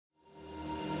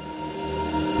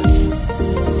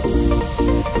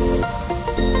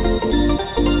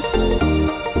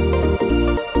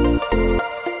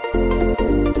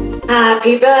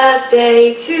Happy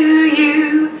birthday to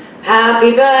you.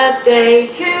 Happy birthday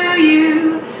to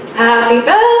you. Happy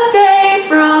birthday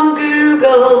from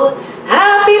Google.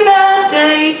 Happy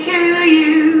birthday to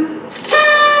you.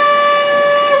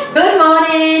 Good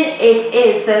morning, it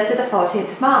is Thursday the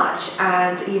 14th of March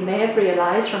and you may have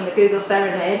realised from the Google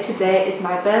Serenade today is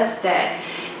my birthday.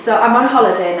 So I'm on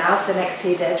holiday now for the next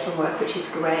 2 days from work, which is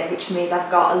great, which means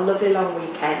I've got a lovely long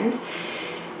weekend.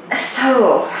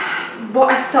 So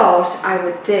what I thought I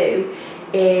would do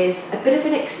is a bit of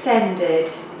an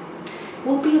extended,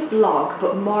 won't be a vlog,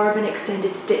 but more of an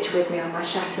extended stitch with me on my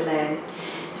chatelaine.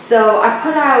 So I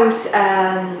put out,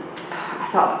 I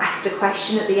sort of asked a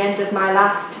question at the end of my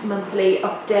last monthly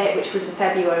update, which was the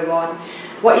February one,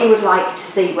 what you would like to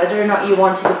see, whether or not you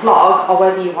wanted a vlog or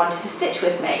whether you wanted to stitch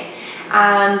with me.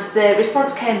 And the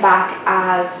response came back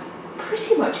as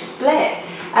pretty much split,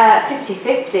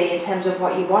 50-50 in terms of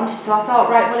what you wanted. So I thought,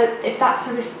 right, well, if that's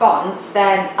a response,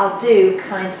 then I'll do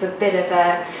kind of a bit of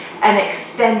an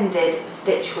extended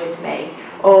stitch with me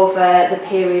over the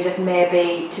period of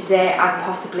maybe today and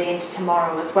possibly into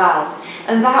tomorrow as well.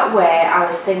 And that way I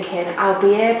was thinking I'll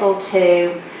be able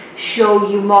to show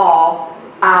you more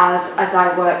as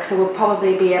I work. So we'll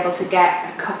probably be able to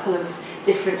get a couple of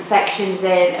different sections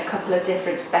in, a couple of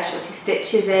different specialty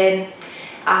stitches in,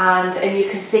 and you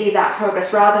can see that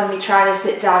progress. Rather than me trying to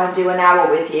sit down and do an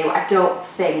hour with you, I don't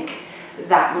think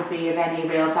that would be of any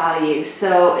real value.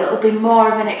 So it'll be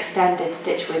more of an extended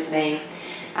stitch with me.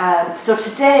 So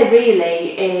today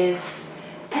really is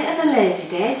a bit of a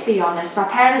lazy day, to be honest. My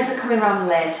parents are coming around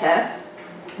later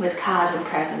with card and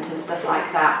present and stuff like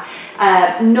that.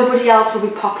 Nobody else will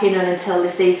be popping in until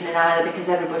this evening either, because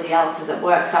everybody else is at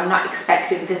work, so I'm not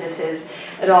expecting visitors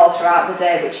at all throughout the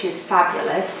day, which is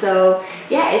fabulous. So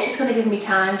yeah, it's just going to give me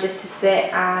time just to sit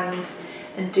and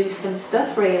do some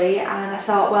stuff really. And I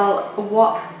thought, well,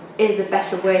 what is a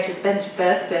better way to spend your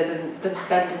birthday than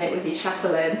spending it with your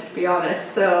chatelaine, to be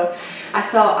honest. So I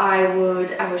thought I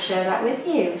would share that with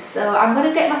you. So I'm going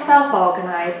to get myself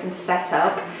organised and set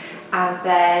up, and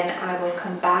then I will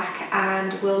come back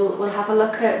and we'll have a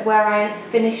look at where I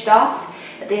finished off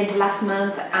at the end of last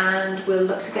month, and we'll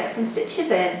look to get some stitches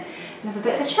in and have a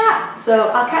bit of a chat. So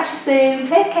I'll catch you soon.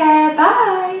 Take care.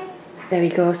 Bye. There we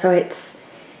go. So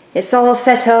it's all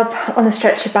set up on the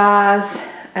stretcher bars.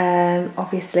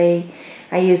 Obviously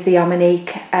I use the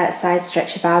Omnique side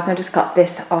stretcher bars, and I just got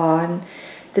this on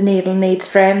the needle needs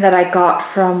frame that I got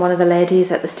from one of the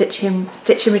ladies at the stitching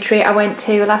retreat I went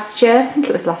to last year. I think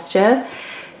it was last year.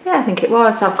 Yeah, I think it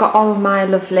was. So I've got all of my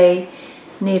lovely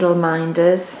needle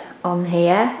minders on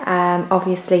here.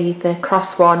 Obviously the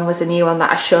cross one was a new one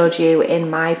that I showed you in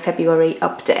my February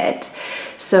update.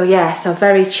 So yeah, so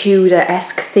very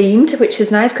Tudor-esque themed, which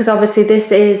is nice because obviously this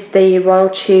is the Royal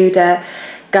Tudor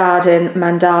Garden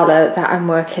mandala that I'm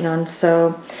working on,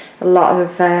 so a lot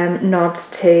of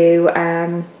nods to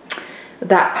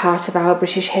that part of our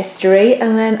British history.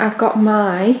 And then I've got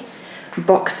my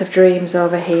box of dreams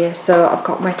over here, so I've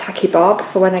got my tacky bob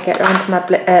for when I get around to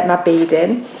my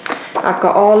beading. I've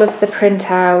got all of the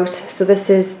printout, so this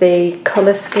is the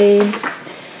colour scheme,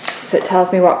 so it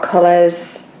tells me what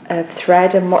colours of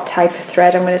thread and what type of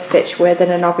thread I'm going to stitch with, and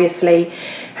then obviously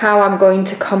how I'm going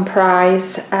to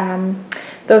comprise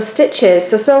those stitches.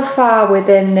 So far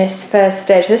within this first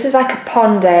stage, this is like a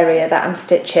pond area that I'm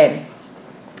stitching.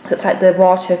 It's like the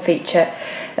water feature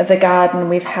of the garden.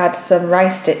 We've had some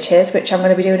rice stitches, which I'm going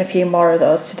to be doing a few more of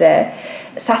those today.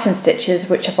 Satin stitches,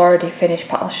 which I've already finished,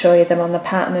 but I'll show you them on the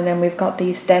pattern. And then we've got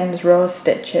these stems rose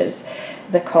stitches,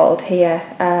 they're called here.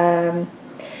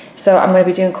 So I'm going to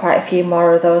be doing quite a few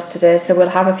more of those today. So we'll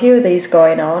have a few of these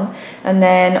going on. And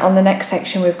then on the next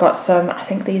section we've got some, I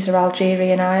think these are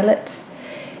Algerian eyelets.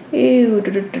 Ooh,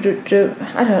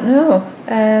 I don't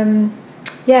know.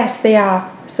 Yes, they are.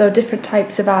 So different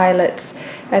types of eyelets,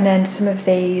 and then some of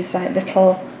these like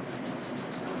little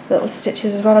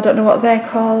stitches as well. I don't know what they're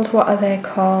called. What are they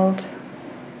called?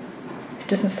 It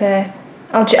doesn't say.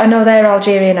 I know they're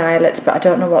Algerian eyelets, but I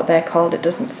don't know what they're called. It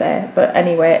doesn't say. But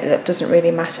anyway, it doesn't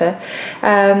really matter.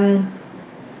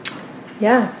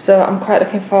 Yeah, so I'm quite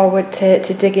looking forward to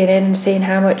digging in and seeing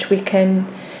how much we can,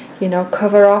 you know,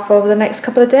 cover off over the next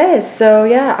couple of days. So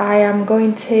yeah, I am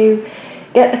going to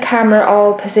get the camera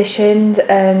all positioned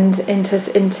and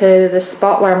into the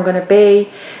spot where I'm going to be.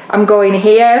 I'm going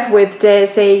here with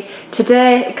Daisy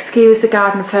today. Excuse the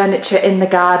garden furniture in the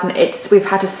garden. We've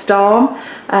had a storm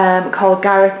called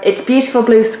Gareth. It's beautiful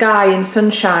blue sky and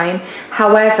sunshine.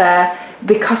 However,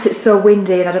 because it's so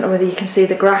windy, and I don't know whether you can see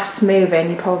the grass moving,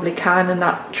 you probably can, and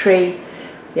that tree,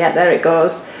 yeah, there it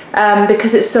goes.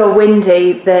 Because it's so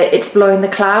windy, it's blowing the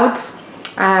clouds.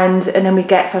 and then we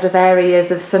get sort of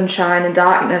areas of sunshine and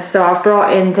darkness. So I've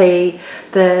brought in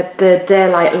the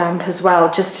daylight lamp as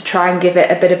well, just to try and give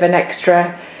it a bit of an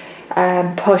extra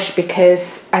push,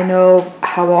 because I know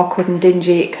how awkward and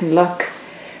dingy it can look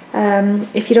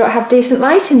if you don't have decent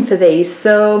lighting for these.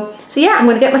 So yeah, I'm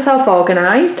going to get myself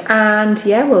organised, and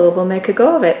yeah, we'll make a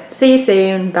go of it. See you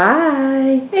soon.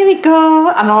 Bye. Here we go.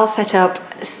 I'm all set up.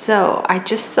 So I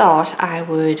just thought I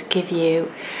would give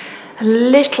you a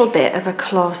little bit of a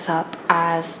close-up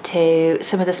as to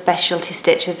some of the specialty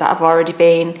stitches that have already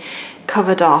been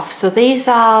covered off. So these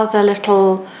are the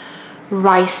little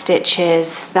rice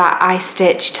stitches that I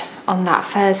stitched on that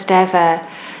first ever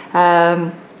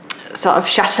sort of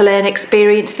chatelaine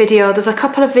experience video. There's a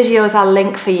couple of videos I'll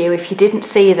link for you if you didn't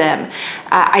see them.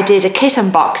 I did a kit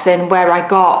unboxing where I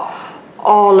got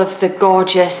all of the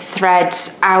gorgeous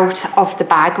threads out of the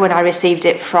bag when I received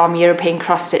it from European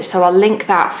Cross Stitch, so I'll link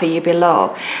that for you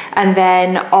below. And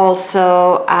then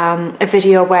also a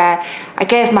video where I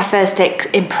gave my first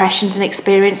impressions and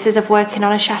experiences of working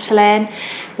on a chatelaine,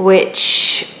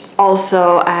 which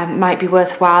also might be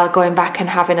worthwhile going back and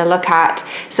having a look at.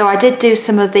 So I did do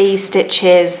some of these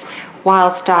stitches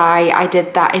whilst I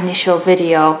did that initial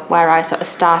video where I sort of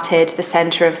started the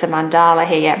centre of the mandala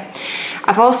here.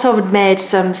 I've also made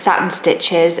some satin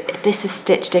stitches. This is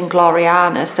stitched in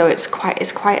Gloriana, so it's quite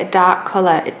a dark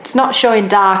colour. It's not showing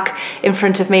dark in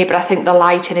front of me, but I think the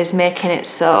lighting is making it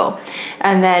so.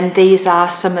 And then these are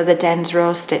some of the Den's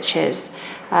Rose stitches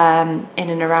in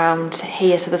and around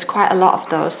here, so there's quite a lot of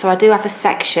those. So I do have a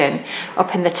section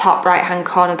up in the top right hand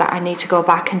corner that I need to go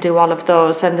back and do all of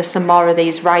those, and there's some more of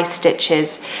these rice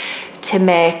stitches to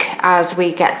make as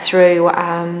we get through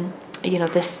you know,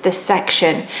 this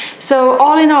section. So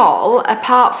all in all,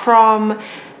 apart from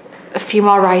a few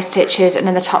more rice stitches and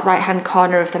in the top right hand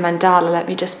corner of the mandala, let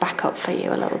me just back up for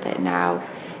you a little bit now.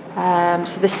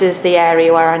 So this is the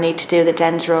area where I need to do the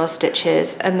Den's Rose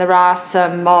stitches, and there are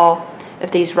some more of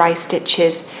these rice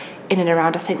stitches in and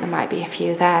around. I think there might be a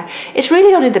few there. It's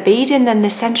really only the beading and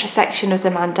the centre section of the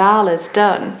mandala's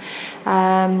done.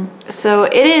 So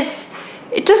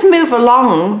it does move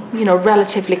along, you know,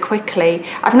 relatively quickly.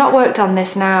 I've not worked on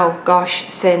this now, gosh,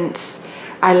 since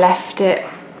I left it.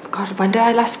 God, when did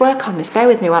I last work on this? Bear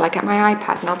with me while I get my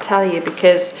iPad and I'll tell you,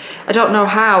 because I don't know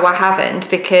how I haven't,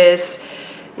 because,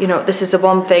 you know, this is the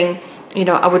one thing, you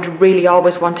know, I would really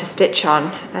always want to stitch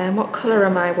on. What colour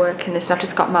am I working this? I've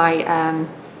just got my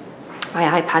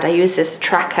my iPad. I use this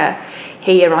tracker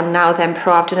here on Now Then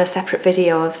Pro. I've done a separate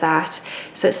video of that.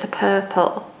 So it's the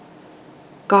purple.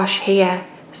 Gosh, here.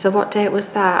 So what date was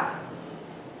that?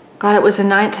 God, it was the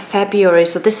 9th of February.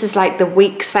 So this is like the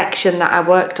week section that I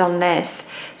worked on this.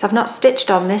 So I've not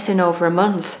stitched on this in over a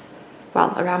month.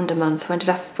 Well, around a month. When did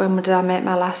I make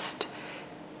my last?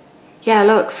 Yeah,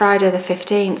 look, Friday the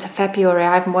 15th of February.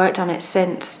 I haven't worked on it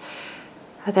since.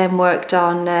 I then worked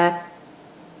on, let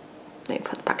me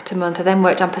put back to month. I then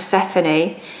worked on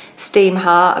Persephone, Steam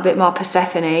Heart, a bit more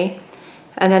Persephone.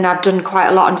 And then I've done quite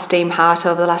a lot on Steam Heart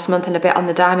over the last month, and a bit on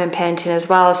the diamond painting as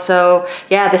well. So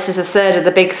yeah, this is a third of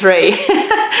the big three.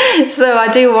 So I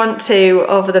do want to,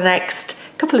 over the next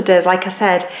couple of days, like I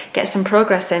said, get some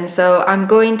progress in. So I'm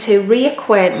going to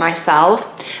reacquaint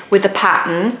myself with the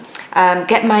pattern,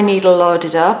 get my needle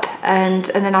loaded up, and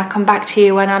then I'll come back to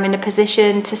you when I'm in a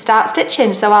position to start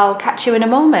stitching. So I'll catch you in a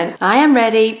moment. I am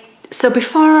ready. So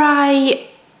before I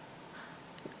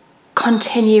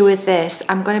continue with this,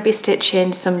 I'm going to be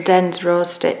stitching some Den's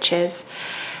Rose stitches,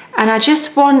 and I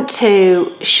just want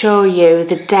to show you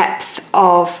the depth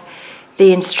of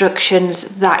the instructions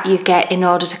that you get in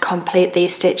order to complete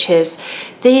these stitches.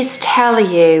 These tell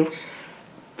you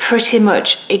pretty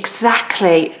much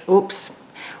exactly, oops,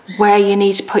 where you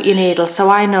need to put your needle. So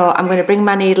I know I'm going to bring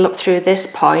my needle up through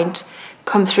this point,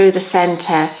 come through the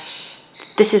centre.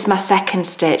 This is my second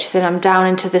stitch, then I'm down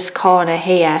into this corner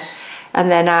here, and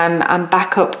then I'm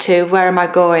back up to, where am I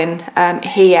going,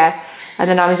 here, and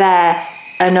then I'm there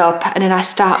and up, and then I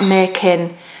start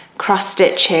making cross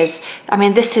stitches. I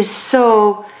mean, this is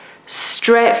so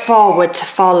straightforward to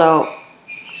follow.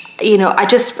 You know, I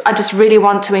just really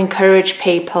want to encourage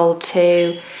people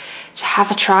to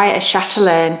have a try at a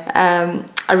chatelaine.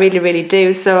 I really, really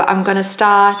do. So I'm going to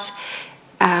start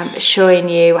showing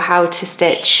you how to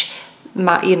stitch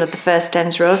my, you know, the first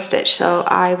Den's Rose stitch. So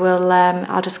I will,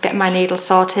 I'll just get my needle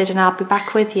sorted and I'll be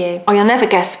back with you. Oh, you'll never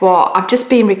guess what, I've just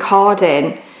been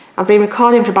recording. I've been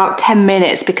recording for about 10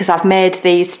 minutes because I've made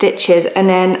these stitches, and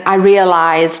then I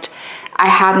realised I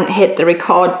hadn't hit the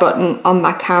record button on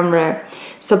my camera.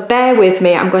 So bear with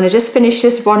me, I'm going to just finish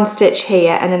this one stitch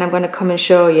here, and then I'm going to come and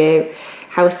show you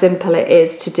how simple it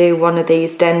is to do one of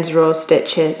these Dens row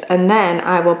stitches, and then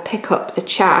I will pick up the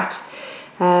chat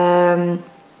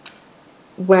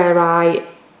where I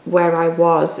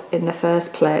was in the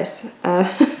first place.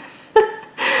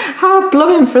 How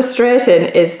blooming frustrating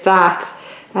is that?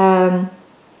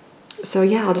 So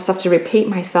yeah, I'll just have to repeat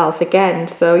myself again.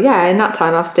 So yeah, in that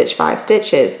time I've stitched 5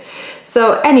 stitches.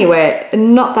 So anyway,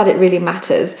 not that it really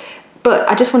matters, but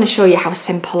I just want to show you how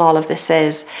simple all of this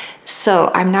is. So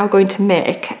I'm now going to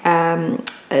make a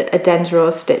Dens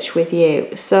row stitch with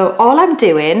you. So all I'm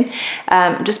doing,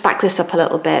 just back this up a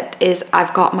little bit, is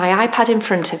I've got my iPad in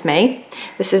front of me.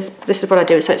 This is what I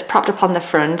do. So it's propped up on the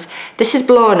front. This is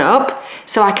blown up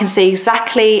so I can see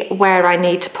exactly where I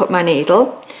need to put my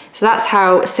needle. So that's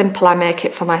how simple I make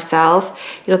it for myself.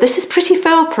 You know, this is pretty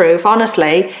foolproof,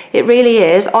 honestly. It really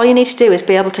is. All you need to do is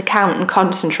be able to count and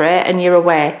concentrate and you're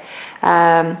away.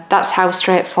 That's how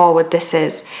straightforward this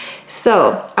is.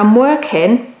 So I'm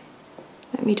working,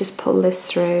 let me just pull this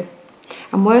through.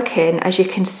 I'm working, as you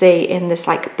can see, in this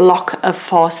like block of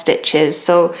 4 stitches.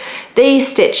 So these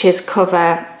stitches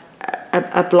cover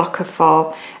a block of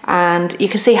 4, and you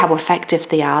can see how effective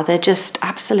they are. They're just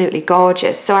absolutely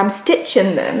gorgeous. So I'm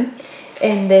stitching them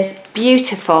in this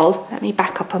beautiful, let me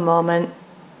back up a moment,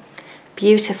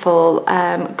 beautiful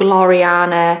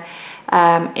Gloriana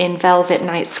in Velvet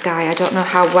Night Sky. I don't know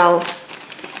how well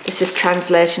this is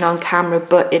translating on camera,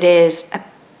 but it is a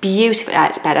beautiful,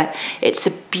 it's better, it's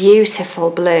a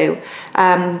beautiful blue.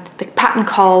 The pattern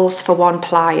calls for 1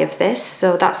 ply of this,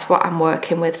 so that's what I'm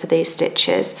working with for these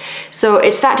stitches. So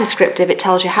it's that descriptive. It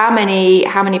tells you how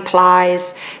many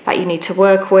plies that you need to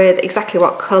work with, exactly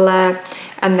what colour,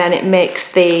 and then it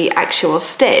makes the actual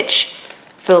stitch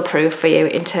foolproof for you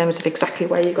in terms of exactly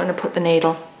where you're going to put the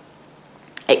needle.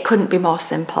 It couldn't be more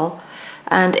simple,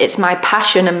 and it's my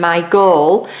passion and my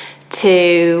goal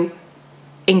to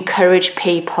encourage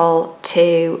people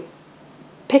to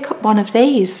pick up one of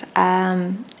these.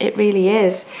 It really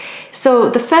is. So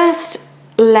the first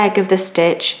leg of the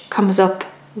stitch comes up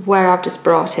where I've just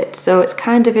brought it, so it's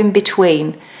kind of in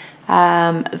between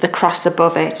the cross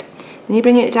above it. Then you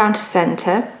bring it down to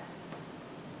centre.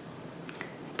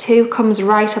 2 comes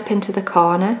right up into the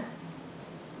corner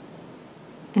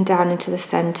and down into the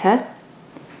centre,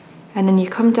 and then you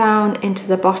come down into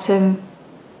the bottom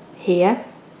here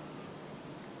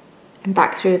and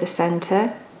back through the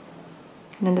centre,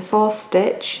 and then the 4th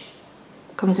stitch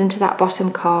comes into that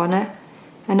bottom corner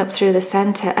and up through the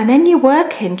centre, and then you're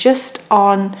working just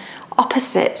on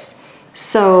opposites.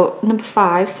 So number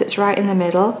 5 sits right in the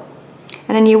middle,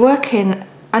 and then you're working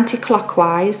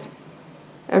anti-clockwise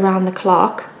around the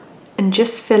clock and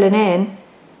just filling in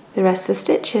the rest of the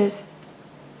stitches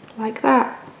like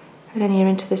that, and then you're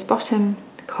into this bottom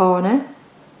corner,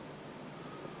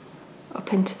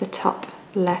 up into the top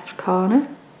left corner,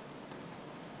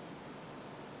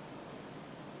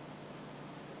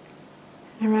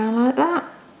 and around like that.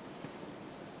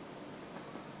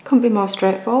 Couldn't be more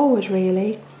straightforward,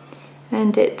 really.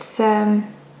 And it's you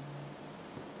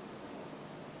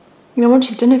know, once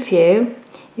you've done a few,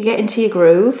 you get into your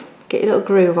groove, get your little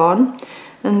groove on,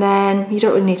 and then you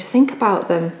don't really need to think about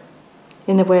them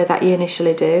in the way that you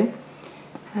initially do.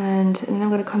 And then I'm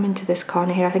going to come into this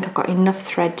corner here. I think I've got enough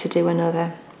thread to do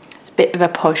another. It's a bit of a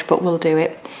push, but we'll do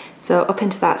it. So up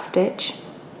into that stitch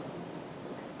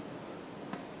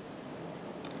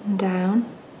and down.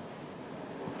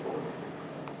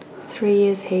 3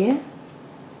 is here,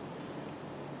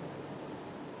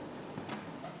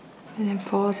 and then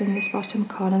 4's in this bottom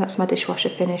corner. That's my dishwasher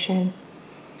finishing.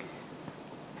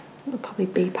 It'll probably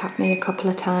beep at me a couple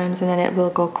of times and then it will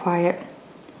go quiet.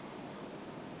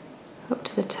 Up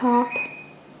to the top,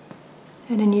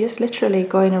 and then you're just literally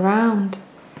going around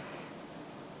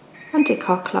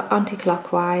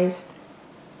anti-clockwise,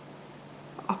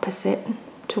 opposite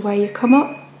to where you come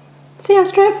up. See how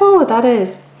straightforward that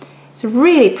is? It's a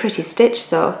really pretty stitch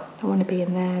though. I want to be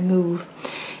in there, move.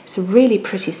 It's a really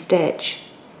pretty stitch,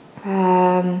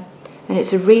 and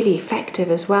it's a really effective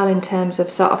as well in terms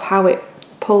of sort of how it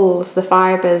pulls the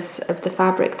fibres of the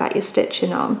fabric that you're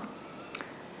stitching on.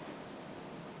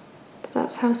 But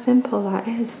that's how simple that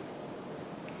is.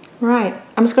 Right,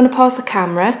 I'm just going to pause the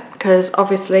camera because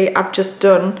obviously I've just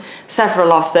done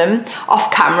several of them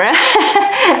off camera.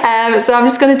 So I'm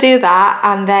just going to do that,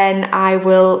 and then I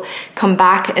will come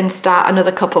back and start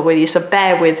another couple with you, so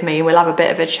bear with me, we'll have a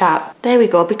bit of a chat. There we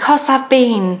go. Because I've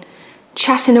been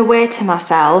chatting away to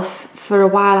myself for a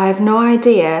while, I have no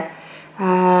idea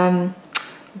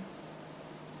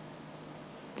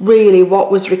really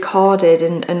what was recorded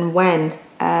and when.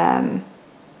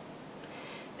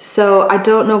 So I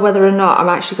don't know whether or not I'm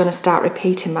actually going to start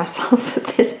repeating myself at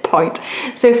this point.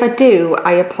 So if I do,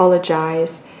 I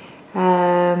apologise.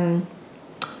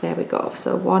 There we go.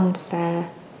 So one's there,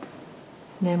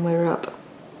 and then we're up.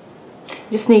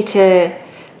 You just need to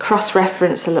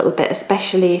cross-reference a little bit,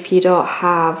 especially if you don't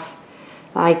have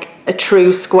like a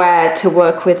true square to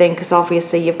work within, because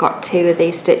obviously you've got two of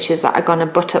these stitches that are going to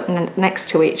butt up next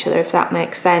to each other, if that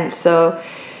makes sense. So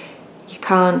you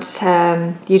can't,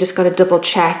 you just got to double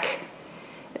check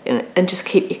and just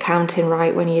keep your counting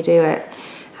right when you do it,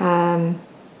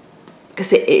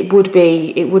 because it would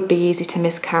be easy to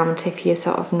miscount if you're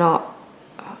sort of not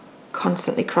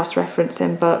constantly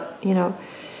cross-referencing. But you know,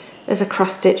 as a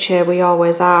cross stitcher we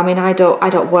always are. I mean, I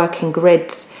don't work in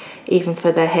grids even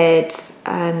for the heads,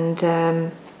 and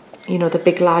you know, the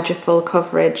big larger full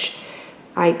coverage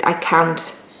I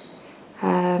count.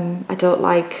 I don't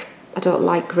like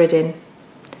gridding.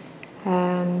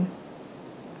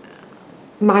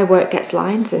 My work gets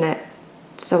lines in it,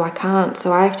 so I can't.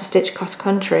 So I have to stitch cross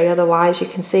country, otherwise you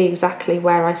can see exactly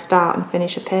where I start and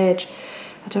finish a page.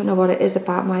 I don't know what it is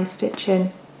about my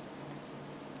stitching.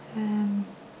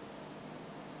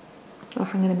 Oh,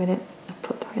 hang on a minute, I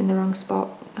put that in the wrong spot.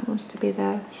 That wants to be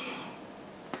there.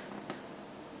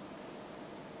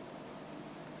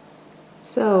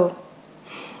 So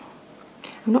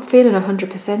I'm not feeling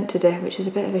 100% today, which is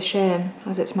a bit of a shame,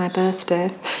 as it's my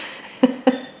birthday.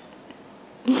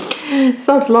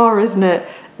 Sod's law, isn't it?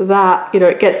 That, you know,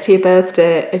 it gets to your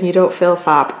birthday and you don't feel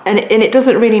fab. And it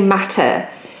doesn't really matter,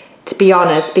 to be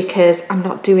honest, because I'm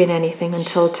not doing anything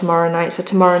until tomorrow night. So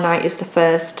tomorrow night is the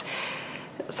first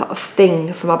sort of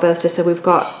thing for my birthday. So we've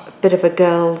got a bit of a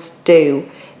girls' do.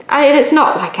 And it's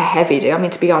not like a heavy do. I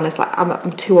mean, to be honest, like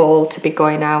I'm too old to be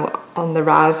going out on the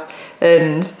Raz,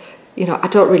 and you know, I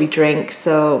don't really drink,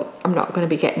 so I'm not going to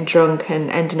be getting drunk and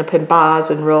ending up in bars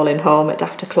and rolling home at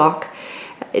after clock.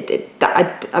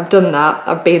 I've done that.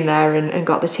 I've been there and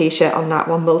got the t-shirt on that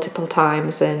one multiple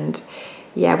times. And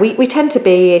yeah, we tend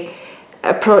to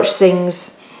approach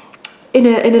things in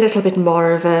a little bit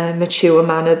more of a mature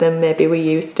manner than maybe we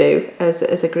used to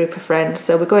as a group of friends.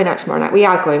 So we're going out tomorrow night. We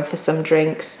are going for some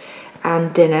drinks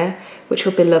and dinner, which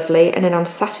will be lovely. And then on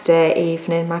Saturday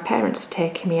evening, my parents are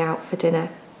taking me out for dinner.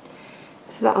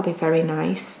 So that'll be very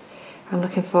nice. I'm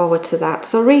looking forward to that.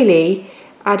 So really,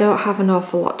 I don't have an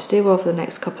awful lot to do over the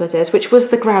next couple of days, which was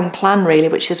the grand plan really,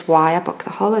 which is why I booked the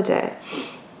holiday.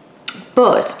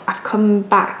 But I've come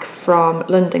back from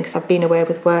London because I've been away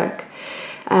with work.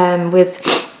 I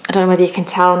don't know whether you can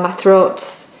tell, my throat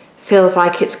feels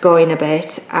like it's going a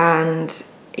bit, and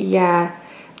yeah,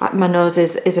 my nose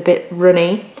is a bit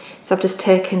runny. So I've just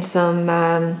taken some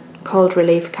cold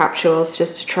relief capsules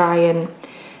just to try and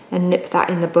nip that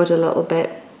in the bud a little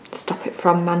bit, stop it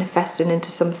from manifesting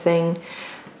into something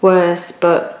worse.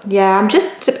 But yeah, I'm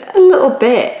just a little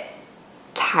bit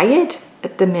tired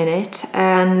at the minute,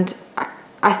 and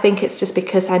I think it's just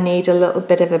because I need a little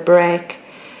bit of a break.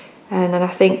 And I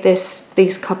think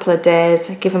these couple of days,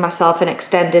 giving myself an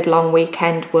extended long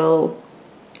weekend will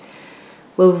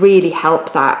really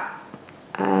help that.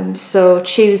 So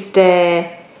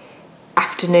Tuesday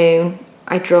afternoon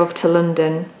I drove to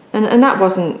London, and that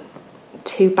wasn't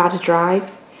too bad a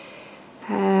drive.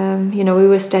 You know, we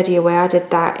were steady away. I did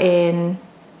that in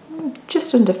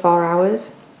just under 4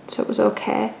 hours, so it was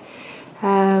okay.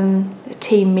 A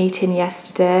team meeting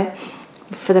yesterday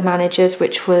for the managers,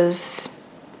 which was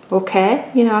okay.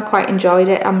 You know, I quite enjoyed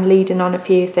it. I'm leading on a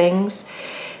few things,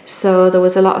 so there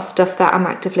was a lot of stuff that I'm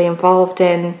actively involved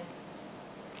in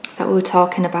that we were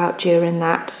talking about during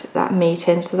that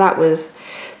meeting. So that was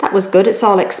good. It's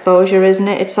all exposure, isn't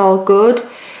it? It's all good.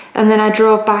 And then I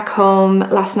drove back home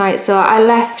last night. So I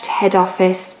left head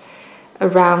office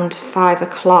around 5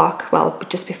 o'clock, well,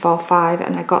 just before 5,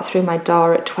 and I got through my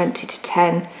door at 20 to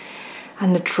 10,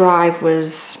 and the drive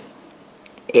was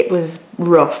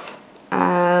rough.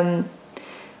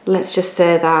 Let's just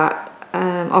say that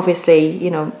obviously,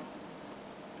 you know,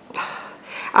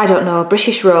 I don't know,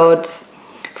 British roads,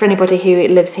 for anybody who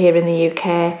lives here in the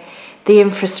UK, the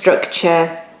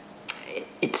infrastructure,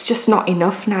 it's just not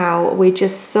enough now. We're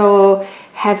just so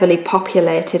heavily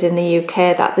populated in the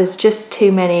UK that there's just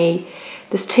too many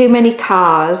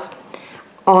cars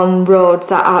on roads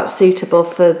that aren't suitable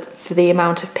for the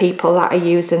amount of people that are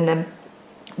using them.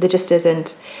 There just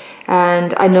isn't.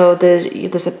 And I know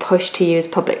there's a push to use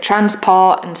public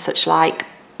transport and such like,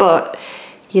 but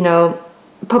you know,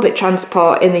 public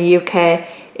transport in the UK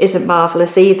isn't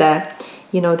marvellous either.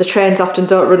 You know, the trains often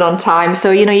don't run on time,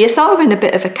 so you know, you're sort of in a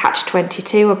bit of a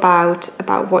catch-22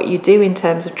 about what you do in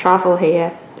terms of travel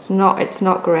here. It's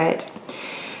not great.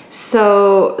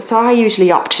 So I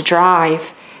usually opt to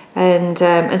drive,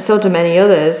 and so do many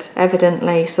others,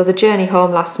 evidently. So the journey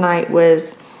home last night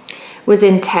was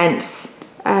intense,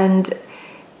 and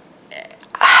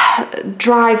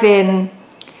driving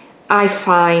I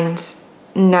find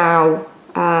now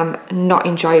not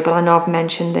enjoyable. I know I've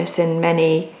mentioned this in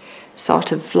many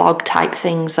sort of vlog type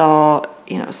things, or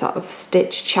sort of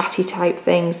Stitch chatty type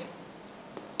things.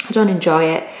 I don't enjoy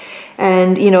it.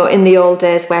 And in the old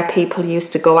days where people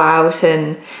used to go out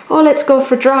and, oh, let's go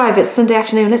for a drive, it's Sunday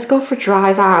afternoon, let's go for a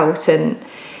drive out, and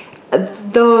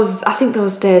I think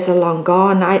those days are long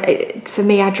gone. For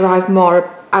me, I drive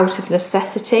more out of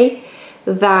necessity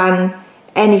than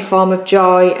any form of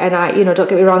joy. And don't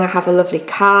get me wrong, I have a lovely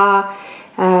car,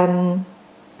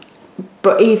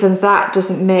 but even that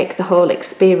doesn't make the whole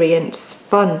experience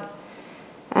fun.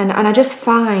 And I just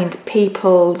find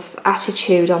people's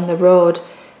attitude on the road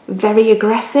very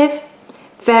aggressive,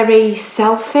 very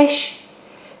selfish.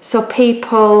 So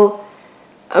people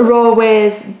are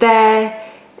always their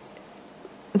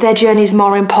journey's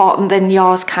more important than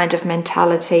yours kind of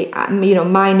mentality.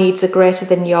 My needs are greater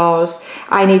than yours.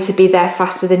 I need to be there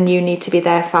faster than you need to be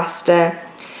there faster.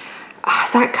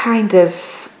 That kind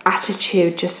of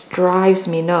attitude just drives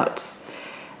me nuts.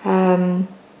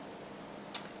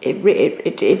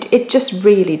 It just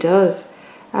really does.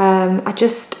 I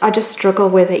just struggle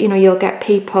with it. You'll get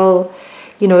people,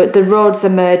 the roads are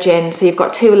merging, so you've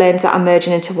got two lanes that are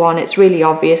merging into one. It's really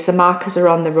obvious. The markers are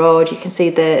on the road. You can see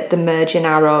the merging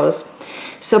arrows.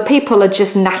 So people are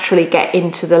just naturally get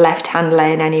into the left-hand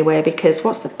lane anyway, because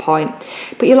what's the point?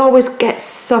 But you'll always get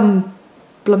some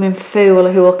blooming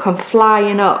fool who will come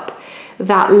flying up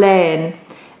that lane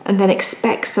and then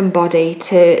expect somebody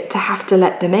to have to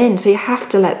let them in. So you have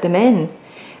to let them in,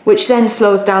 which then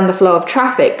slows down the flow of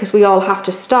traffic, because we all have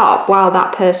to stop while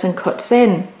that person cuts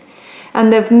in.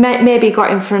 And they've maybe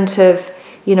got in front of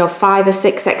 5 or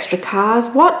 6 extra cars.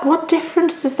 What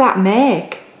difference does that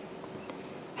make?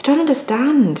 I don't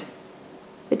understand.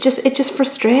 It just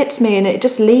frustrates me, and it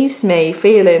just leaves me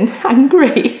feeling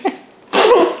angry.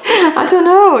 I don't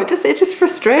know, it just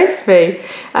frustrates me.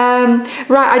 Right,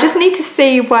 I just need to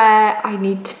see where I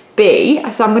need to be.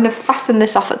 So I'm going to fasten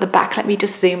this off at the back. Let me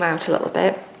just zoom out a little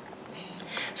bit.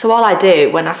 So all I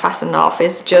do when I fasten off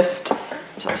is just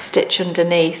sort of stitch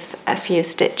underneath a few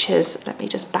stitches. Let me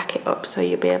just back it up so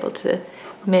you'll be able to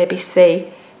maybe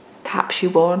see. Perhaps you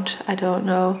won't, I don't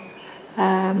know.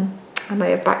 I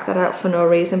may have backed that out for no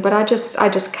reason, but I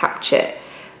just catch it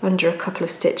under a couple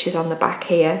of stitches on the back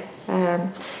here.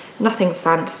 Nothing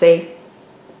fancy,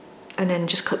 and then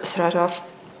just cut the thread off.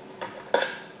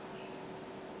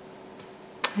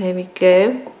 There we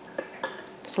go.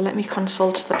 So let me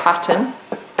consult the pattern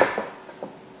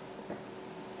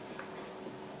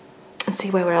and see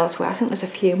where else we're. I think there's a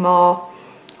few more.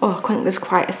 Oh, I think there's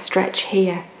quite a stretch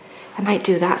here. I might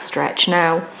do that stretch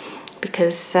now,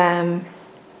 because I'm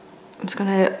just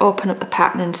going to open up the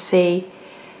pattern and see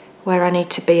where I need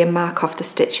to be and mark off the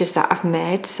stitches that I've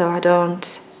made, so I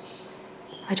don't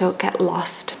get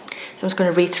lost. So I'm just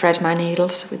going to rethread my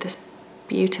needles with this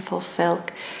beautiful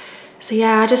silk. So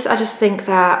yeah, I just think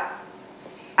that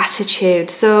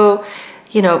attitude. So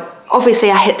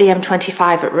obviously I hit the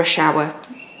M25 at rush hour,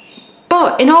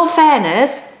 but in all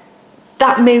fairness,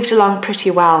 that moved along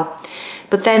pretty well.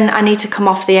 But then I need to come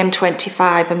off the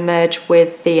M25 and merge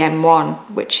with the M1,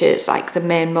 which is like the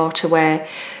main motorway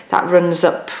that runs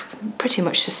up pretty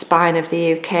much the spine of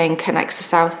the UK and connects the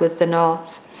south with the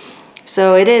north.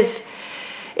 So it is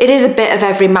a bit of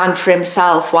every man for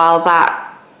himself while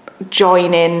that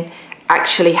joining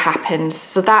actually happens.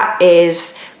 So that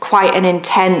is quite an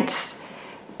intense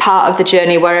part of the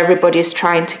journey where everybody's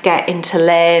trying to get into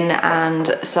lane, and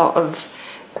sort of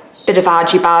bit of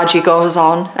argy-bargy goes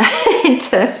on in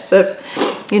terms of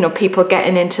people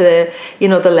getting into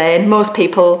the lane. Most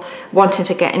people wanting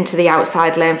to get into the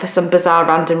outside lane for some bizarre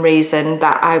random reason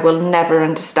that I will never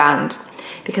understand,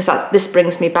 because this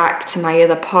brings me back to my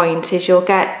other point, is you'll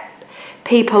get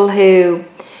people who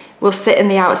will sit in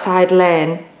the outside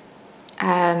lane.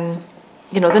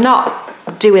 They're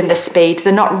not doing the speed,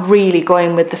 they're not really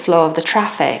going with the flow of the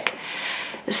traffic.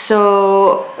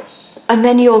 So, and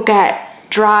then you'll get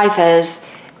drivers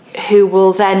who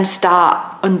will then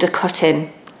start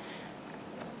undercutting.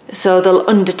 So they'll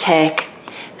undertake.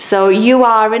 So you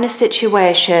are in a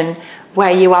situation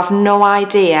where you have no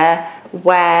idea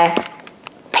where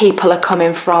people are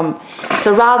coming from.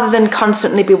 So rather than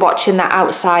constantly be watching that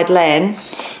outside lane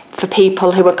for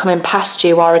people who are coming past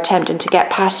you or attempting to get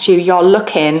past you, you're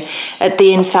looking at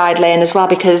the inside lane as well,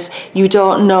 because you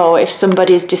don't know if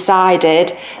somebody's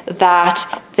decided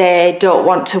that they don't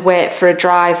want to wait for a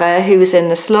driver who's in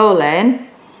the slow lane,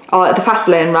 or the fast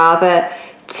lane rather,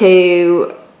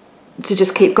 to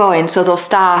just keep going. So they'll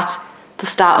start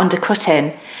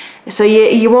undercutting. So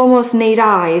you almost need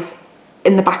eyes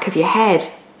in the back of your head.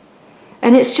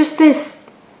 And it's just this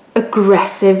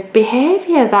aggressive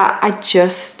behaviour that I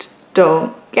just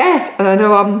don't get. And I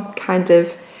know I'm kind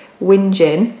of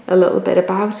whinging a little bit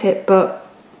about it, but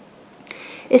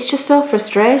it's just so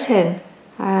frustrating.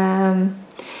 And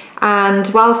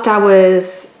whilst I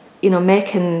was,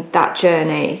 making that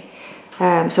journey,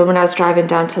 so when I was driving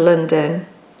down to London,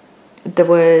 there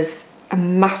was a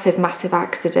massive, massive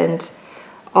accident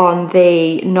on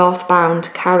the northbound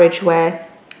carriageway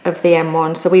of the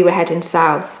M1. So we were heading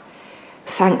south,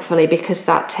 thankfully, because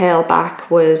that tailback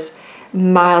was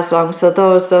miles long. So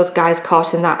those guys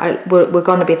caught in that were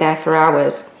going to be there for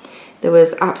hours. There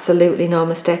was absolutely no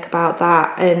mistake about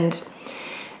that. And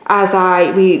as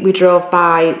we drove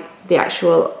by the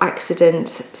actual accident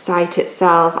site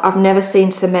itself, I've never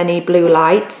seen so many blue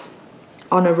lights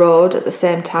on a road at the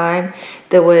same time.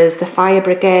 There was the fire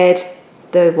brigade,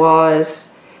 there was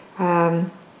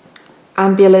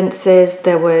ambulances,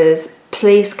 there was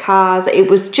police cars. It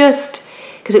was just,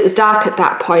 because it was dark at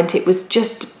that point, it was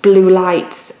just blue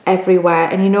lights everywhere.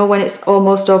 And when it's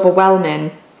almost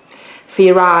overwhelming for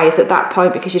your eyes at that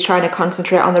point because you're trying to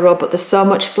concentrate on the road, but there's so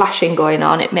much flashing going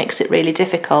on, it makes it really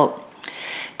difficult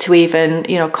to even,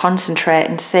 concentrate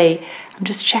and see. I'm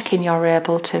just checking you're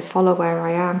able to follow where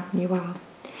I am. You are.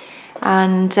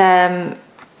 And I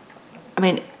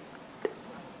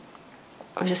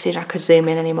was just seeing if I could zoom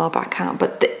in anymore, but I can't.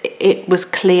 But it was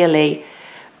clearly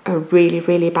a really,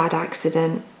 really bad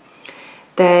accident.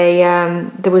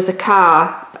 There was a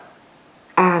car,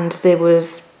 and it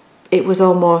was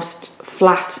almost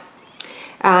flat,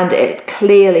 and it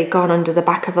clearly gone under the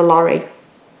back of a lorry.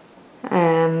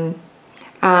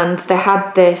 And they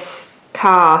had this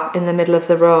car in the middle of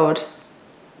the road,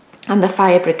 and the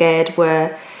fire brigade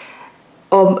were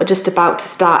just about to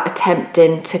start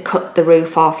attempting to cut the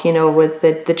roof off, with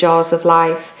the jaws of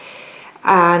life.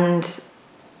 And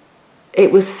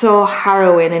it was so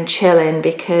harrowing and chilling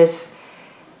because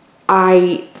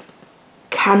I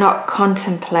cannot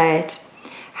contemplate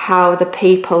how the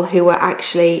people who were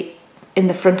actually in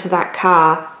the front of that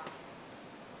car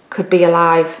could be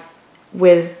alive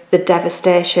with the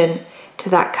devastation to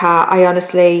that car.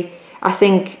 I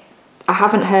think I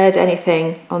haven't heard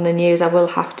anything on the news. I will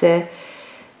have to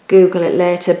Google it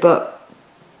later, but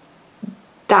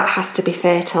that has to be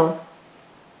fatal.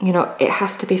 It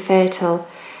has to be fatal.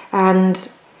 And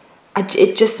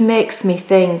it just makes me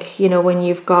think, when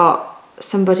you've got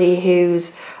somebody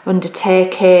who's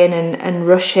undertaking and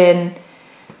rushing,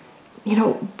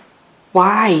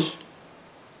 why?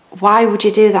 Why would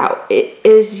you do that?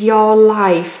 Is your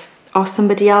life or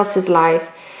somebody else's life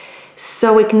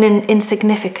so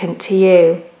insignificant to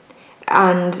you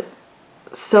and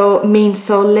so means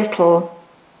so little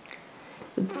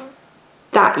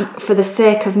that for the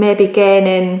sake of maybe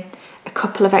gaining a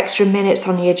couple of extra minutes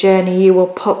on your journey, you will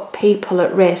put people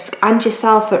at risk and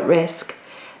yourself at risk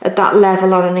at that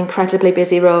level on an incredibly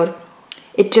busy road?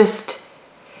 It just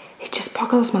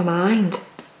boggles my mind.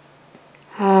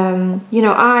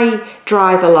 I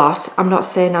drive a lot. I'm not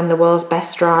saying I'm the world's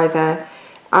best driver.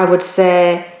 I would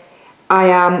say I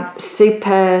am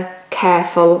super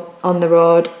careful on the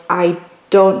road. I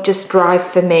don't just drive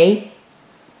for me.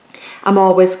 I'm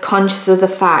always conscious of the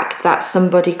fact that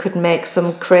somebody could make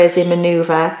some crazy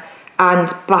manoeuvre,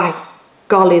 and by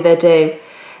golly they do.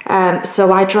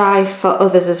 So I drive for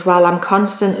others as well.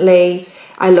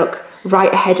 I look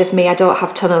right ahead of me. I don't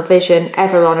have tunnel vision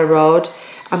ever on a road.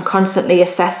 I'm constantly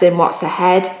assessing what's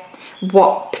ahead,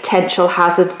 what potential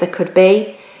hazards there could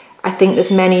be. I think there's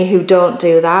many who don't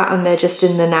do that, and they're just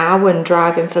in the now and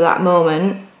driving for that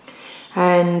moment.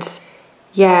 And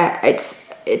yeah,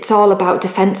 it's all about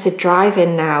defensive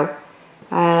driving now,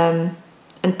 and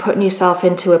putting yourself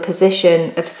into a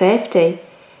position of safety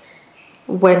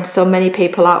when so many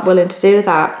people aren't willing to do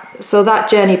that. So that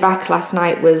journey back last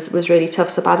night was really tough.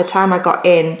 So by the time I got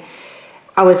in,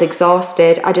 I was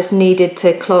exhausted. I just needed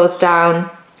to close down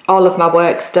all of my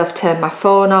work stuff, turn my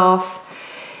phone off,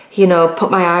 put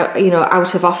my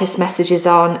out of office messages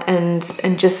on,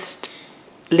 and just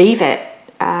leave it.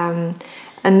 And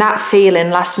that feeling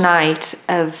last night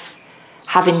of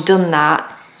having done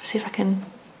that, see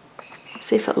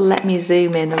if it'll let me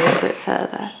zoom in a little bit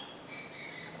further.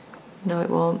 No, it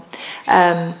won't.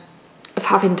 Of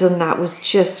having done that was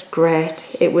just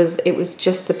great. It was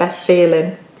just the best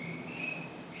feeling.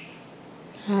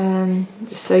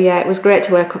 So yeah, it was great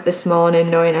to wake up this morning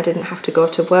knowing I didn't have to go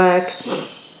to work.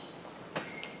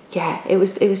 Yeah, it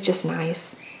was just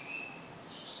nice.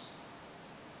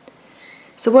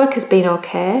 So work has been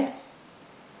okay.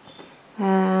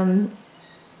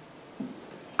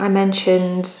 I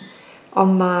mentioned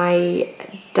on my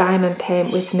Diamond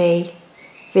Paint With Me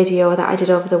video that I did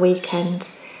over the weekend.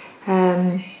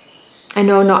 I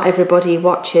know not everybody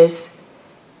watches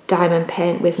Diamond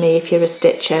Paint With Me if you're a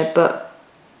stitcher, but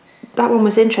that one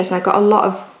was interesting. I got a lot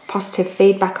of positive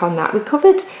feedback on that. We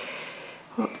covered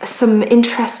some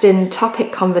interesting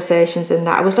topic conversations in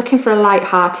that. I was looking for a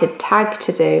light-hearted tag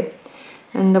to do,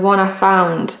 and the one I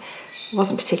found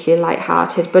wasn't particularly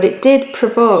light-hearted, but it did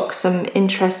provoke some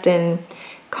interesting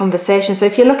conversation. So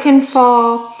if you're looking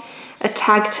for a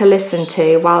tag to listen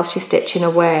to whilst you're stitching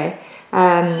away,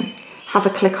 have a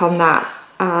click on that.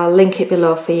 I'll link it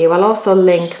below for you. I'll also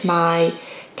link my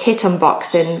kit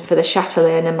unboxing for the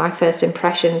Chatelaine and my first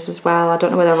impressions as well. I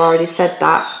don't know whether I've already said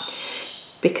that,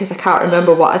 because I can't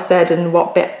remember what I said and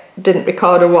what bit didn't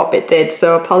record and what bit did,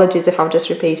 so apologies if I've just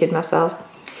repeated myself.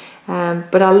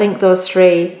 But I'll link those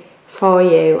three for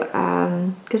you,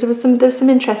 because there's some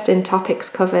interesting topics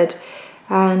covered.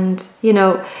 And you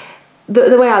know,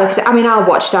 the way I look at it, I mean, I'll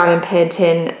watch diamond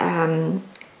painting,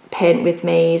 paint with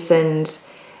me's and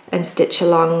stitch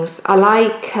alongs. I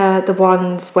like the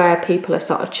ones where people are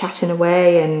sort of chatting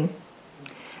away, and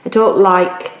I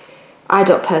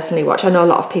don't personally watch, I know a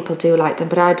lot of people do like them,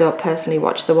 but I don't personally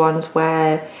watch the ones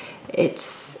where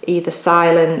it's either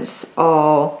silence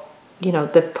or, you know,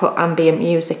 they've put ambient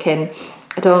music in.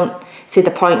 I don't see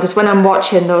the point, because when I'm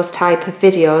watching those type of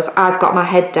videos, I've got my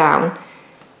head down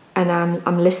and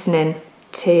I'm listening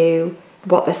to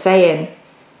what they're saying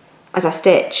as I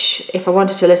stitch. If I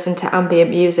wanted to listen to ambient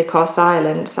music or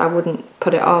silence, I wouldn't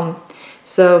put it on.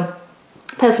 So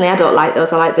personally, I don't like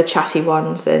those. I like the chatty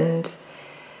ones, and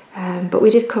but we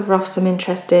did cover off some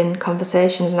interesting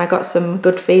conversations, and I got some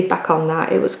good feedback on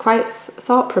that. It was quite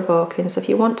thought-provoking. So if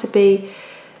you want to be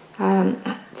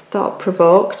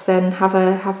thought-provoked, then have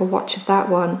a watch of that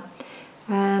one.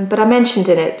 But I mentioned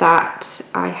in it that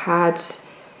I had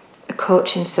a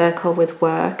coaching circle with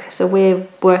work. So we're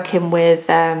working with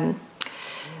a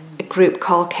group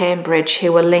called Cambridge,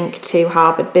 who are linked to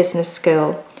Harvard Business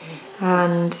School,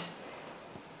 and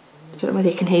I don't know whether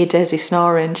you can hear Daisy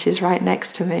snoring. She's right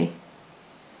next to me.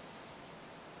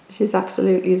 She's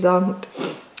absolutely zonked.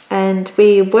 And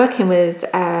we're working with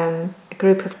a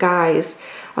group of guys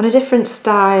on a different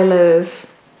style of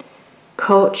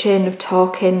coaching, of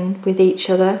talking with each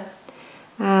other.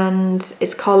 And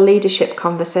it's called Leadership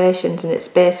Conversations, and it's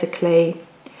basically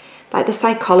like the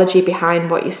psychology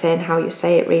behind what you say and how you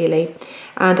say it, really.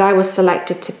 And I was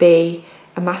selected to be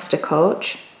a master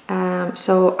coach.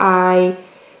 So I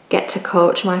get to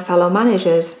coach my fellow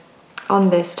managers on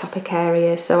this topic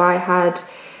area. So I had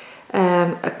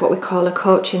what we call a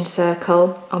coaching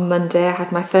circle on Monday. I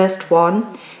had my first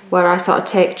one where I sort of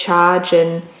take charge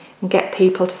and get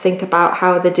people to think about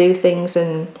how they do things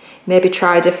and maybe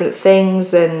try different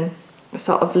things and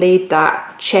sort of lead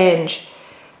that change.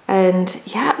 And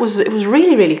yeah, it was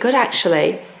really, really good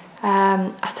actually.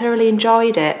 I thoroughly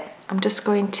enjoyed it. I'm just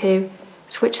going to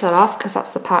switch that off because that's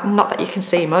the part, not that you can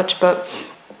see much, but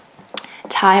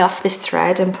tie off this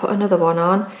thread and put another one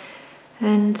on.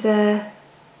 And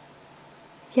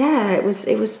yeah, it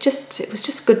was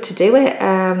just good to do it.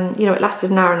 You know, it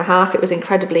lasted an hour and a half. It was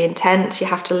incredibly intense. You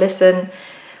have to listen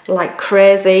like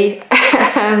crazy.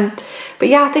 But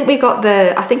yeah, I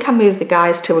think I moved the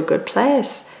guys to a good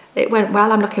place. It went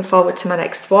well. I'm looking forward to my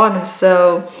next one.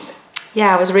 So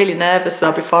yeah, I was really nervous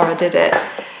though before I did it.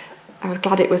 I was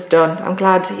glad it was done. I'm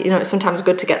glad, you know, it's sometimes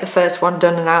good to get the first one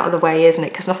done and out of the way, isn't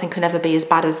it? Because nothing can ever be as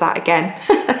bad as that again.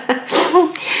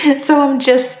 So I'm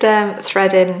just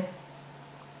threading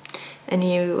a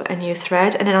new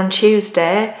thread, and then on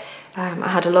Tuesday I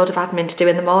had a load of admin to do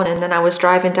in the morning. Then I was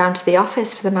driving down to the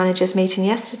office for the managers meeting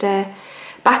yesterday,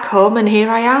 back home, and here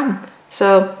I am.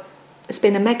 So it's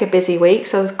been a mega busy week,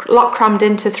 so a lot crammed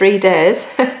into 3 days.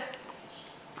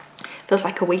 Feels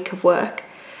like a week of work,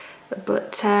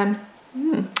 but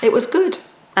it was good.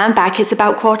 I'm back. It's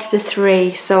about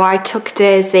 2:45, so I took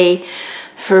Daisy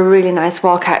for a really nice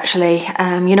walk actually.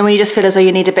 You know when you just feel as though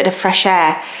you need a bit of fresh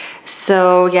air.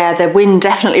 So yeah, the wind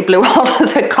definitely blew all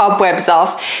of the cobwebs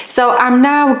off. So I'm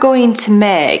now going to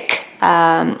make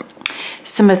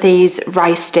some of these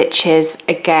rice stitches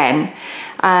again.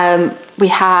 We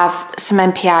have some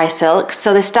MPI silk.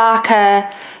 So this darker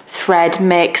thread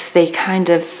makes the kind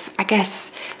of, I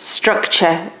guess,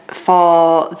 structure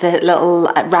for the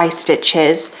little rice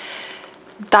stitches.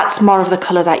 That's more of the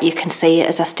colour that you can see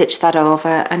as I stitch that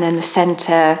over, and then the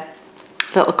centre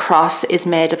little cross is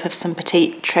made up of some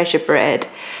petite treasure braid.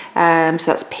 So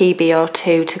that's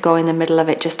PBO2 to go in the middle of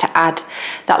it, just to add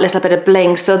that little bit of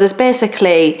bling. So there's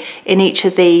basically in each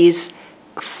of these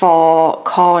 4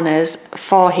 corners,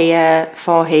 4 here,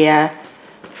 4 here,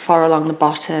 4 along the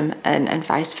bottom, and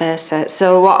vice versa.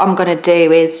 So what I'm going to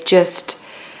do is just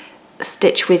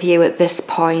stitch with you at this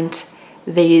point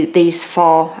these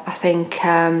 4. I think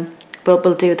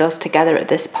we'll do those together at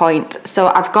this point. So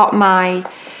I've got my,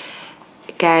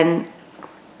 again,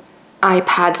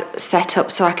 iPad set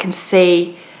up so I can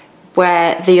see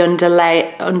where the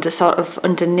underneath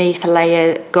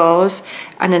layer goes,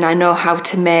 and then I know how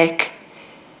to make,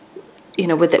 you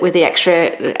know, with the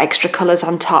extra colours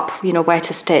on top, you know, where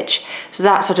to stitch. So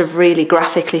that sort of really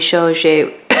graphically shows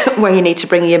you where you need to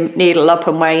bring your needle up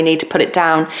and where you need to put it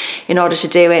down in order to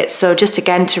do it. So just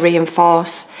again to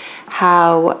reinforce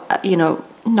how, you know,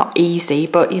 not easy,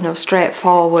 but, you know,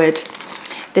 straightforward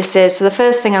this is. So the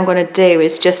first thing I'm going to do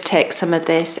is just take some of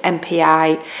this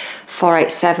MPI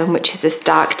 487, which is this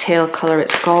dark teal colour.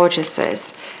 It's gorgeous,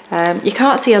 this. You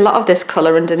can't see a lot of this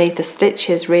colour underneath the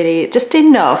stitches, really, just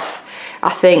enough, I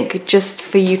think, just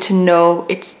for you to know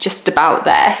it's just about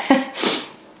there.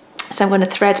 So I'm going to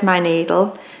thread my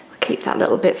needle. I'll keep that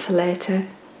little bit for later.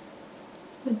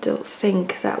 I don't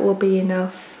think that will be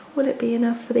enough. Will it be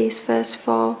enough for these first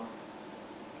 4?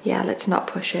 Yeah, let's not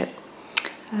push it.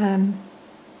 I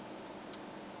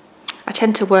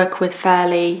tend to work with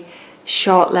fairly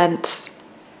short lengths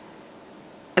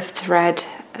of thread.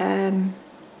 I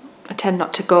tend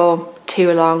not to go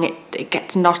too long. It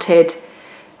gets knotted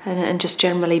and just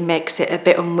generally makes it a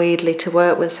bit unwieldy to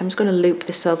work with. So I'm just going to loop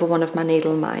this over one of my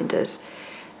needle minders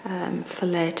for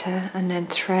later, and then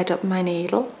thread up my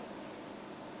needle.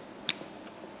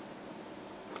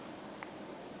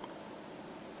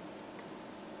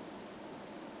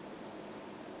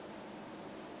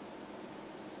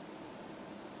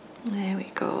 There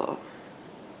we go.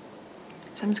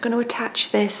 So I'm just going to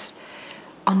attach this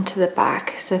onto the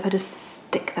back. So if I just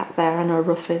stick that there, I know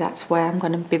roughly that's where I'm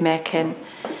going to be making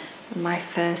my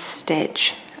first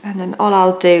stitch. And then all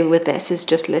I'll do with this is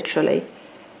just literally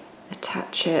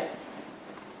attach it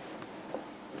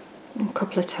a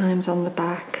couple of times on the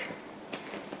back.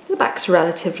 The back's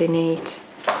relatively neat.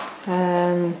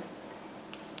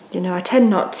 You know, I tend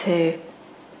not to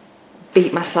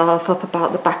beat myself up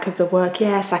about the back of the work.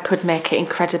 Yes, I could make it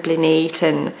incredibly neat,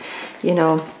 and, you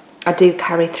know, I do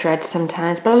carry threads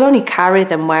sometimes, but I'll only carry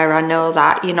them where I know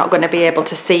that you're not going to be able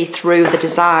to see through the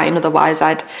design, otherwise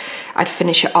I'd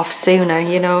finish it off sooner,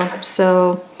 you know.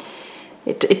 So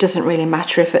it doesn't really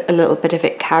matter if a little bit of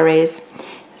it carries.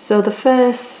 So the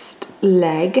first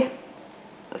leg,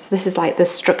 so this is like the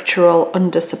structural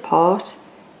under support,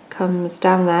 comes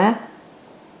down there.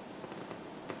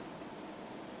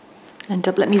 And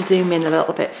let me zoom in a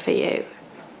little bit for you.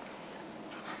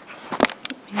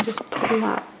 Let me just pull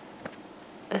that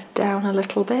down a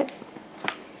little bit.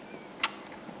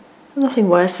 Nothing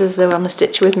worse is they're on a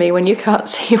stitch with me when you can't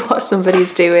see what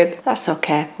somebody's doing. That's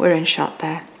okay, we're in shot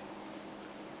there.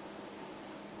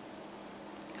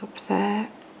 Up there.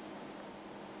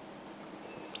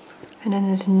 And then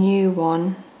there's a new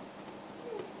one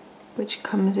which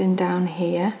comes in down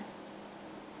here.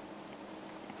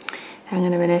 Hang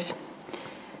on a minute.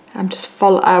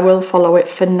 I will follow it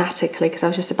phonetically, because I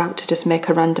was just about to just make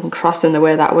a random cross in the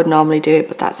way that I would normally do it,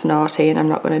 but that's naughty and I'm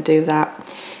not going to do that,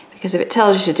 because if it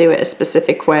tells you to do it a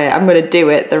specific way, I'm going to do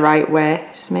it the right way.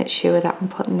 Just make sure that I'm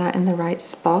putting that in the right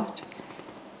spot.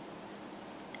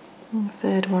 And the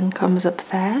third one comes up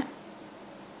there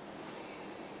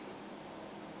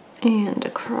and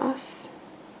across,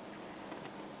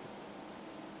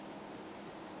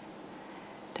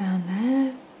 down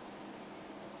there.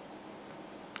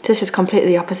 This is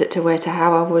completely opposite to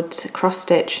how I would cross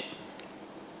stitch,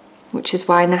 which is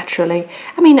why naturally,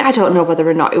 I mean, I don't know whether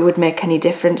or not it would make any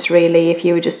difference really if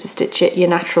you were just to stitch it your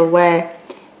natural way,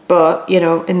 but, you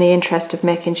know, in the interest of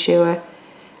making sure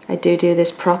I do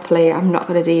this properly, I'm not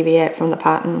going to deviate from the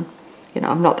pattern. You know,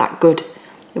 I'm not that good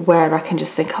where I can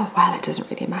just think, oh well, it doesn't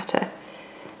really matter.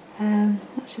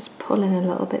 Let's just pull in a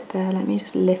little bit there. Let me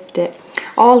just lift it.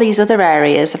 All these other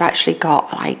areas have actually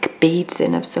got like beads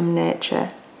in of some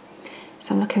nature,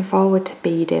 so I'm looking forward to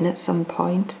beading at some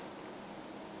point.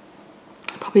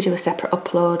 I'll probably do a separate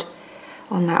upload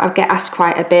on that. I get asked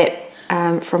quite a bit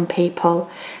from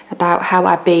people about how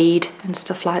I bead and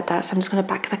stuff like that, so I'm just going to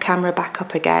back the camera back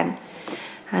up again,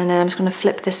 and then I'm just going to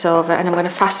flip this over, and I'm going to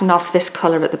fasten off this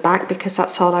colour at the back because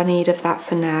that's all I need of that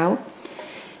for now.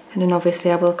 And then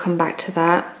obviously I will come back to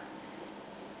that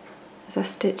as I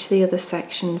stitch the other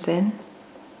sections in.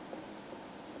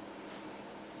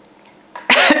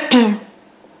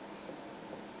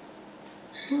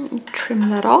 Trim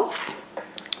that off.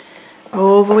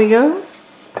 Over we go.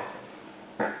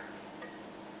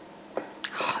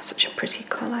 Oh, such a pretty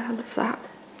colour. well. I love that.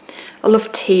 I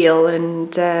love teal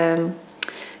and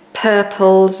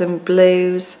purples and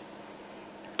blues.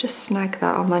 Just snag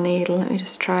that on my needle. Let me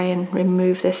just try and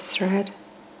remove this thread.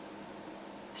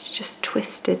 It's just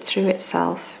twisted through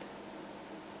itself.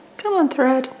 Come on,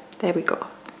 thread. There we go.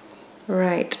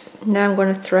 Right, now I'm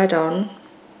going to thread on.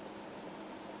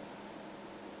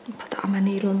 Put that on my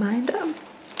needle minder.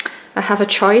 I have a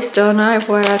choice, don't I, of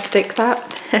where I stick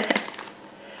that.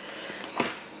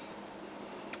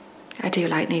 I do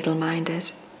like needle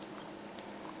minders.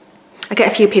 I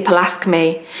get a few people ask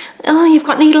me, oh, you've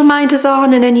got needle minders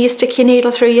on and then you stick your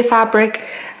needle through your fabric.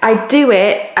 I do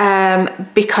it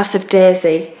because of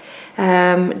Daisy.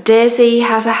 Daisy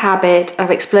has a habit,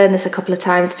 I've explained this a couple of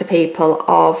times to people,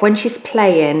 of when she's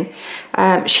playing,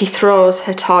 she throws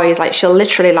her toys, like she'll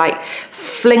literally like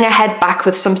fling her head back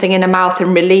with something in her mouth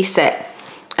and release it,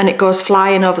 and it goes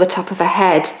flying over the top of her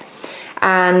head.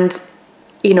 And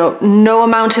you know, no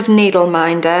amount of needle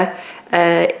minder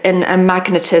and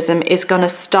magnetism is going to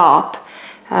stop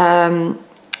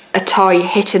a toy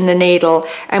hitting the needle.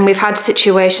 And we've had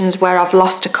situations where I've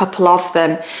lost a couple of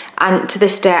them, and to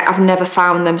this day I've never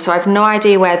found them, so I've no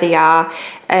idea where they are.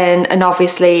 And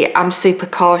obviously I'm super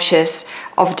cautious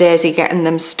of Daisy getting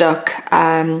them stuck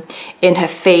in her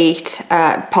feet,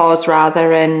 paws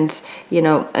rather, and you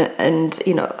know,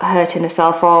 hurting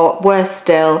herself, or worse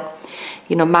still,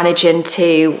 you know, managing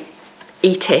to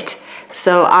eat it.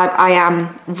 So I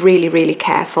am really, really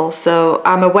careful. So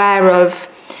I'm aware of,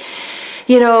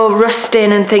 you know,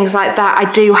 rusting and things like that.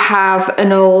 I do have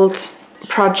an old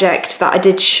project that I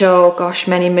did show, gosh,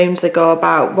 many moons ago,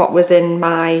 about what was in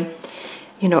my,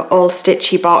 you know, old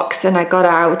stitchy box, and I got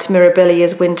out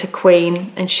Mirabilia's Winter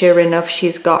Queen, and sure enough,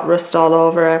 she's got rust all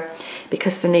over her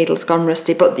because the needle's gone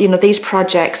rusty. But you know, these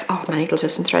projects, oh, my needle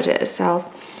doesn't thread it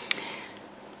itself.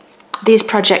 These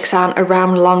projects aren't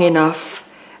around long enough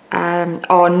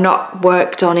or not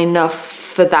worked on enough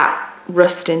for that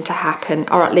rusting to happen,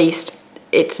 or at least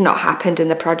it's not happened in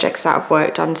the projects that I've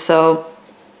worked on. So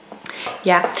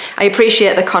yeah, I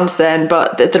appreciate the concern,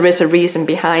 but there is a reason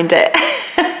behind it.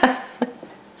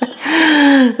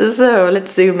 So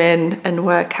let's zoom in and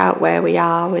work out where we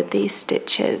are with these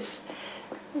stitches.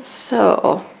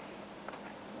 So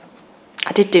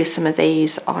I did do some of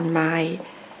these on my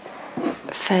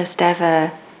first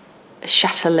ever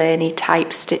Chatelaine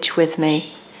type Stitch With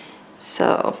Me.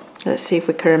 So let's see if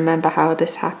we can remember how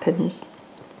this happens.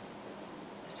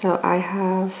 So I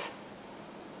have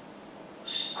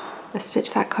a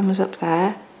stitch that comes up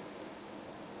there.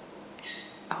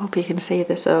 I hope you can see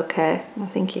this okay. I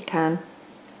think you can.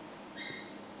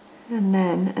 And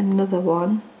then another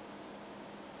one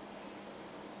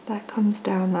that comes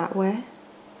down that way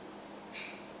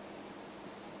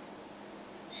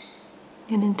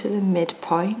and into the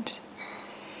midpoint.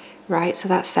 Right, so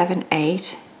that's 7,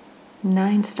 8,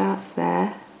 9 starts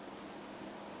there,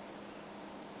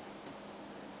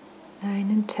 9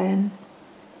 and 10,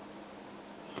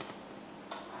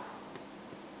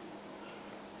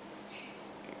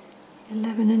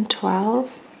 11 and 12,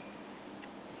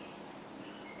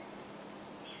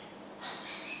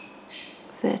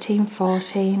 13,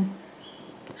 14,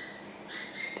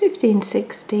 15,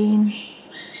 16,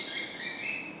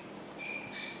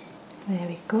 there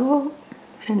we go.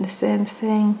 And the same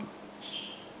thing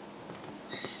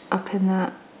up in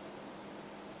that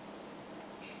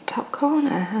top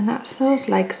corner, and that sews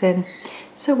legs in.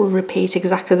 So we'll repeat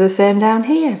exactly the same down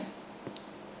here.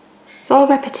 It's all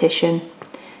repetition.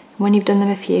 When you've done them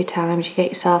a few times, you get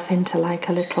yourself into like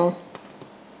a little,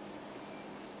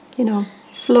 you know,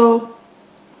 flow.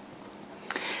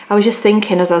 I was just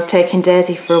thinking as I was taking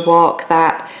Daisy for a walk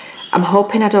that I'm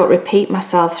hoping I don't repeat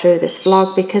myself through this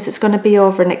vlog, because it's going to be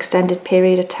over an extended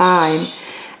period of time.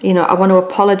 You know, I want to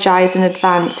apologise in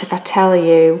advance if I tell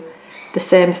you the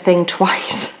same thing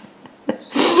twice,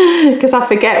 because I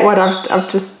forget what I've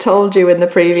just told you in the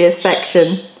previous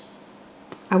section.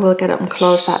 I will get up and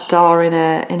close that door in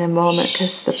a moment,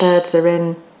 because the birds are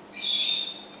in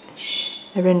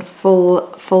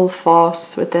full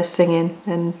force with their singing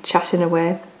and chatting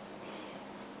away.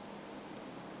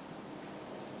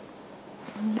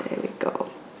 There we go.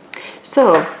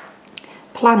 So,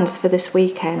 plans for this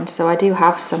weekend. So I do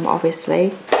have some,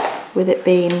 obviously, with it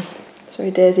being,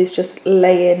 sorry, Daisy's just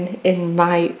laying in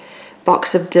my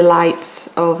box of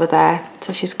delights over there.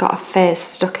 So she's got her face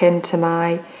stuck into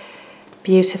my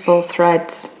beautiful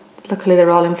threads. Luckily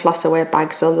they're all in floss away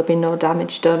bags, so there'll be no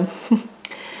damage done.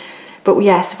 But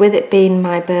yes, with it being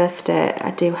my birthday,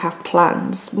 I do have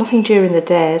plans. Nothing during the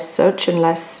day as such,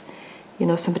 unless, you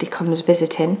know, somebody comes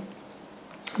visiting.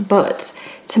 But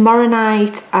tomorrow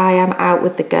night I am out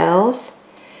with the girls.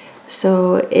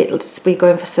 So it'll just be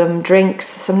going for some drinks,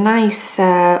 some nice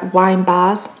wine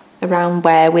bars around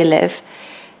where we live.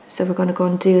 So we're going to go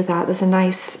and do that. There's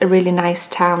a really nice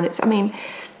town. It's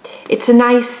a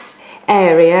nice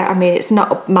area. I mean, it's not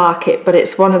upmarket, but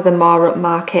it's one of the more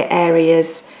upmarket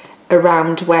areas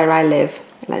around where I live,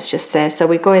 let's just say. So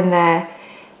we're going there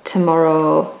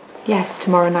tomorrow. Yes,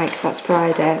 tomorrow night, because that's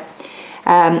Friday.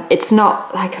 It's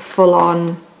not like a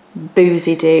full-on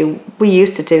boozy do. We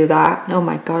used to do that. Oh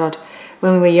my God,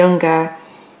 when we were younger,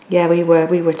 yeah, we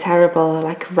were terrible,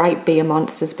 like right beer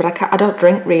monsters. But I don't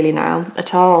drink really now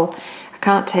at all. I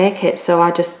can't take it, so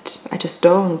I just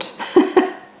don't.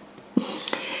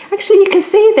 Actually, you can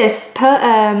see this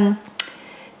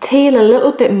teal a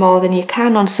little bit more than you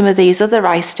can on some of these other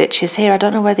eye stitches here. I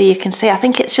don't know whether you can see. I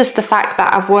think it's just the fact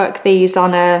that I've worked these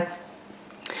on a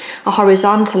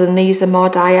horizontal and these are more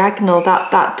diagonal,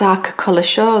 that darker colour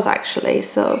shows actually.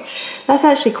 So that's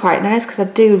actually quite nice, because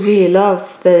I do really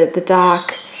love the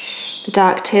dark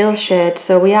teal shade.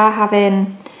 So we are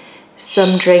having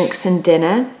some drinks and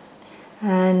dinner,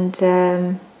 and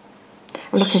I'm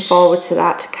looking forward to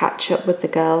that, to catch up with the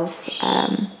girls.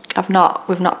 We've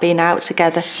not been out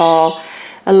together for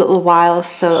a little while,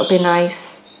 so it'll be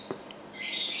nice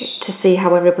to see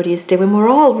how everybody's doing. We're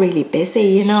all really busy,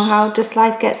 you know how just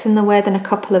life gets in the way. Then a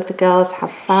couple of the girls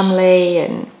have family,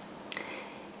 and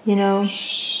you know,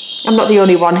 I'm not the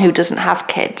only one who doesn't have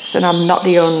kids, and I'm not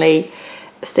the only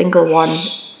single one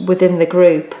within the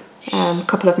group. A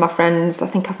couple of my friends, I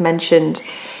think I've mentioned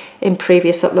in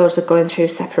previous uploads, are going through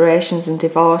separations and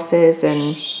divorces,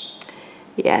 and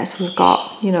yeah, so we've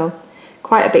got, you know,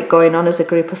 quite a bit going on as a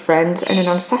group of friends. And then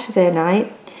on Saturday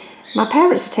night, my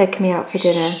parents are taking me out for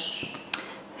dinner,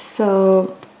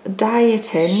 so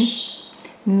dieting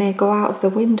may go out of the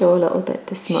window a little bit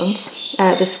this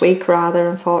week rather,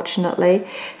 unfortunately.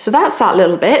 So that's that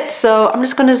little bit. So I'm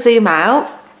just going to zoom out.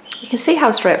 You can see how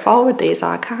straightforward these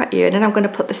are, can't you? And then I'm going to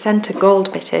put the centre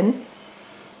gold bit in,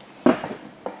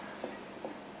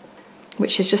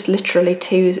 which is just literally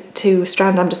two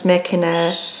strands. I'm just making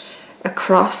a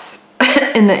cross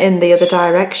in the other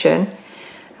direction,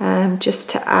 just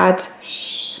to add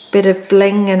a bit of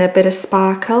bling and a bit of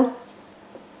sparkle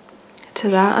to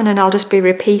that. And then I'll just be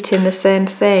repeating the same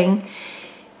thing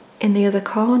in the other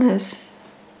corners.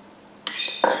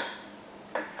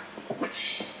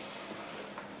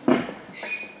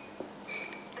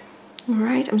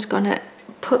 Alright, I'm just going to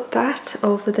put that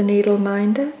over the needle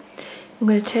minder. I'm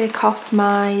going to take off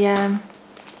my,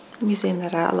 let me zoom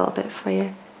that out a little bit for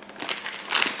you,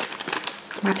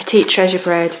 my Petite Treasure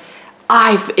braid.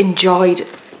 I've enjoyed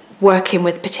working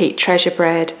with Petite Treasure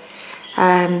braid.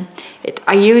 I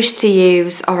used to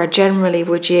use, or I generally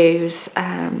would use,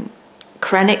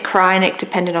 Krynic,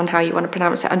 depending on how you want to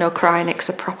pronounce it. I know Krynic's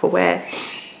a proper way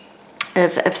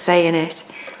of saying it.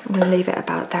 I'm going to leave it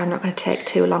about there. I'm not going to take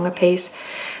too long a piece.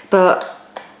 But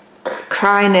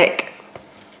Krynic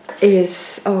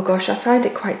is, oh gosh, I find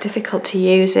it quite difficult to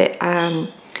use. It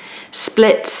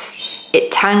splits,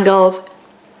 it tangles,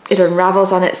 it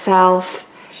unravels on itself.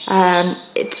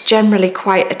 It's generally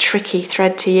quite a tricky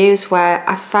thread to use, where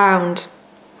I found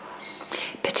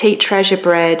Petite Treasure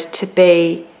braid to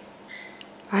be,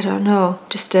 I don't know,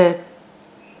 just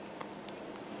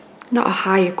not a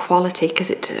higher quality, because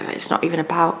it's not even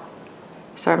about,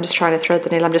 sorry, I'm just trying to thread the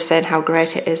needle. I'm just saying how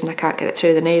great it is and I can't get it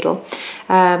through the needle.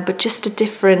 But just a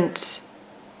different,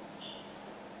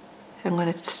 let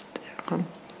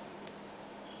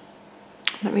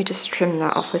me just trim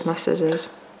that off with my scissors.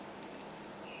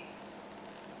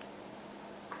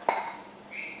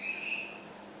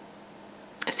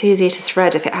 It's easier to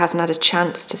thread if it hasn't had a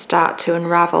chance to start to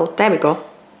unravel. There we go.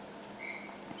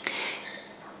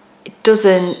 It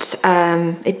doesn't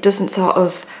sort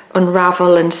of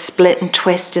unravel and split and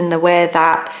twist in the way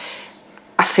that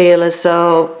I feel as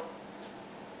though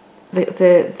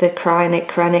the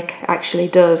Krynic actually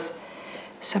does.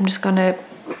 So I'm just going to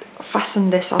fasten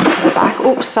this onto the back.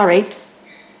 Oh, sorry.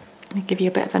 Let me give you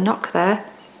a bit of a knock there.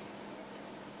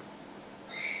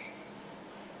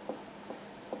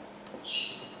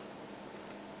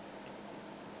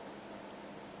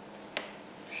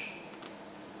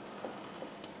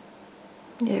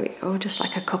 There we go, just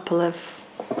like a couple of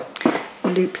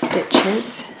loop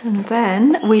stitches, and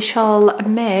then we shall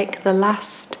make the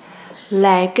last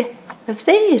leg of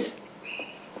these.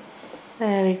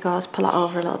 There we go, let's pull it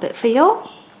over a little bit for you.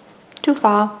 Too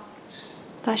far.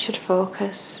 That should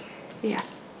focus. Yeah.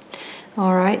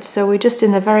 Alright, so we're just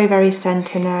in the very, very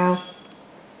centre now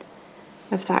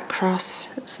of that cross.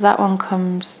 So that one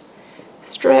comes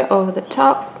straight over the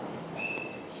top,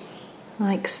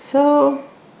 like so.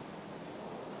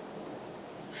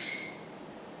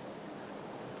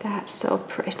 That's so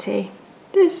pretty.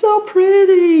 They're so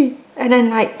pretty. And then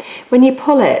like when you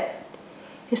pull it,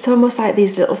 it's almost like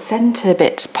these little centre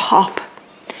bits pop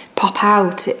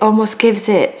out. It almost gives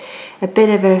it a bit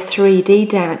of a 3D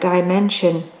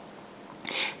dimension.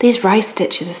 These rice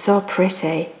stitches are so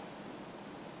pretty.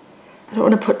 I don't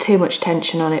want to put too much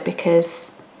tension on it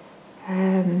because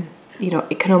you know,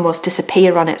 it can almost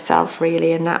disappear on itself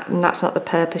really, and that's not the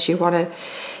purpose. You want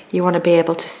to be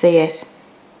able to see it.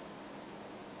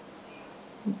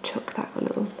 And tuck that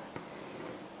little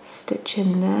stitch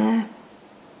in there.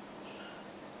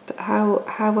 But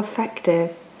how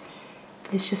effective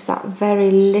is just that very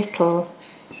little,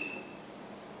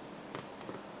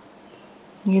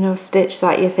 you know, stitch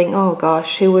that you think, oh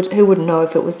gosh, who would know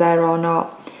if it was there or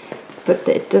not? But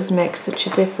it does make such a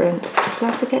difference. Did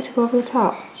I forget to go over the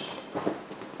top?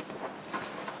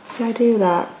 Did I do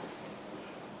that?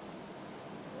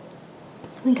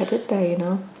 I think I did there, you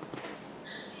know.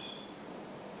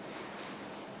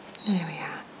 There we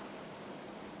are.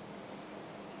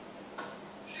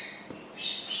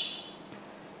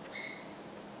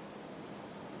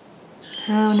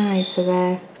 How nice are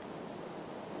they?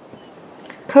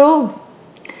 Cool.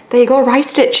 There you go, rice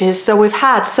stitches. So we've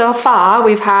had, so far,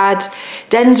 we've had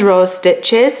Den's rose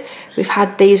stitches. We've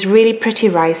had these really pretty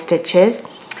rice stitches.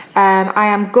 I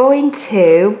am going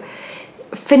to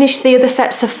finish the other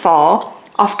sets of 4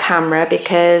 off camera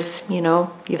because, you know,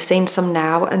 you've seen some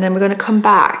now, and then we're going to come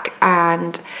back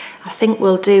and I think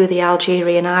we'll do the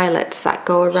Algerian eyelets that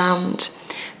go around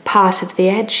part of the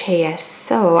edge here.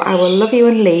 So I will love you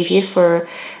and leave you for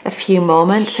a few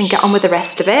moments and get on with the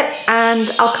rest of it,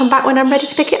 and I'll come back when I'm ready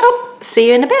to pick it up. See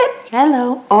you in a bit.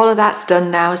 Hello. All of that's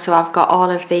done now, so I've got all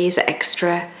of these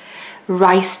extra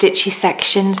rice stitchy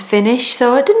sections finished,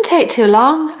 so it didn't take too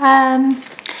long.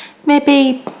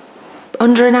 Maybe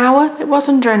under an hour. It was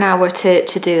under an hour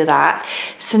to do that.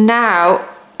 So now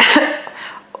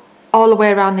all the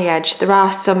way around the edge, there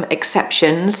are some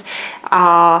exceptions,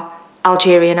 are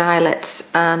Algerian eyelets,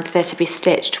 and they're to be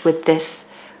stitched with this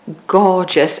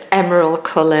gorgeous emerald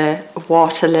colour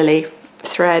water lily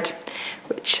thread,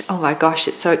 which, oh my gosh,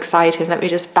 it's so exciting. Let me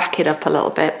just back it up a little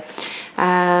bit.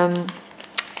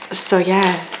 So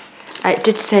yeah, it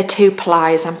did say 2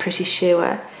 plies, I'm pretty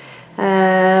sure.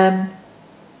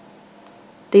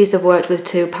 These have worked with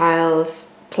 2 plies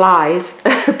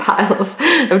piles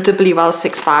of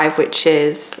WL65, which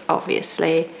is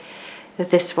obviously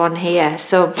this one here.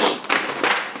 So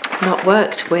not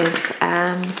worked with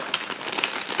I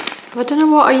don't know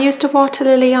what I used a water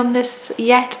lily on this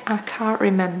yet. I can't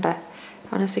remember,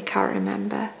 honestly can't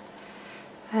remember.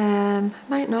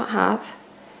 Might not have,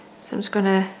 so I'm just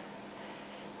gonna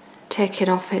take it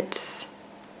off its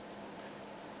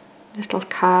little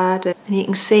card, and you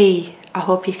can see, I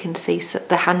hope you can see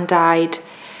the hand-dyed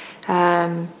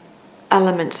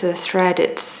elements of the thread.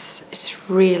 It's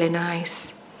really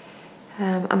nice.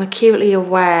 I'm acutely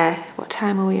aware, what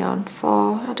time are we on?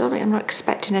 4? I don't think, I'm not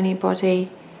expecting anybody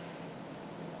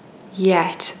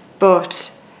yet,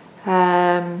 but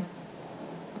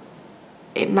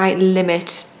it might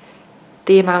limit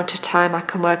the amount of time I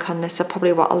can work on this. So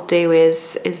probably what I'll do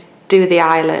is do the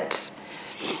eyelets,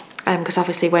 because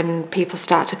obviously when people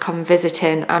start to come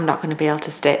visiting, I'm not going to be able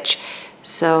to stitch.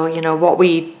 So, you know, what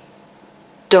we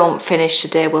don't finish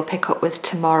today we'll pick up with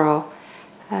tomorrow,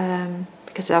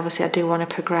 because obviously I do want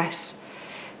to progress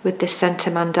with this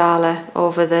centre mandala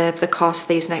over the course of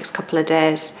these next couple of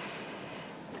days.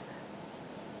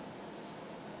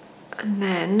 And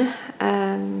then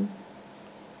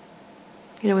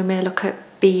you know, we may look at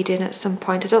beading at some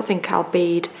point. I don't think I'll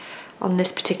bead on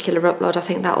this particular upload. I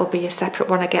think that will be a separate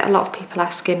one. I get a lot of people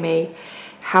asking me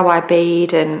how I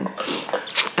bead and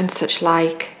such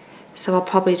like, so I'll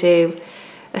probably do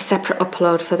a separate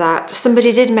upload for that.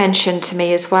 Somebody did mention to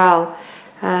me as well,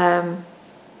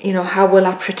 you know, how will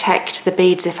I protect the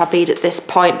beads if I bead at this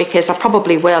point, because I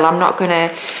probably will. I'm not going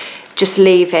to just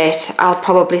leave it. I'll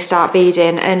probably start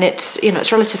beading, and it's, you know,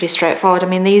 it's relatively straightforward. I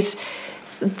mean, these,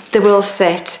 they will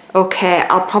sit okay.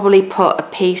 I'll probably put a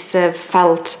piece of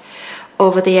felt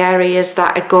over the areas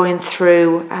that are going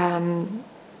through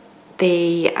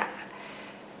the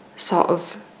sort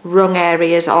of rung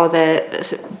areas, or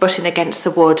the butting against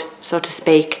the wood, so to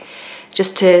speak,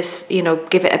 just to, you know,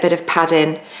 give it a bit of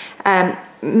padding.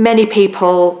 Many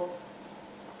people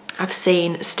I've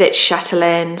seen stitch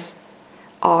chatelaines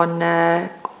on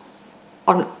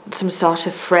some sort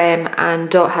of frame and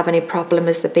don't have any problem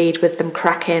as the bead with them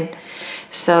cracking.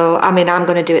 So I mean, I'm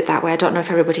going to do it that way. I don't know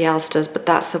if everybody else does, but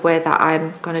that's the way that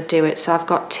I'm going to do it. So I've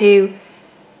got 2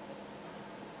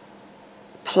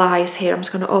 plies here. I'm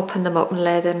just going to open them up and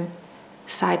lay them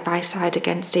side by side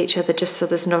against each other, just so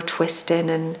there's no twisting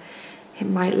and it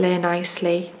might lay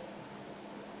nicely.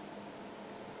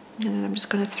 And then I'm just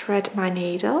going to thread my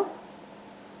needle.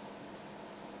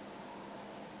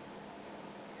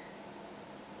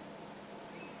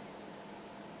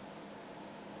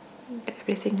 Get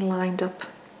everything lined up.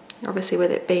 Obviously,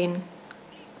 with it being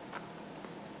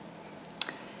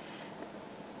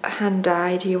hand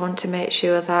dyed, you want to make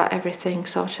sure that everything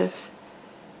sort of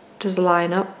does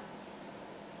line up,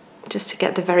 just to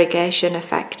get the variegation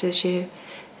effect as you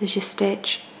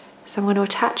stitch. So I'm going to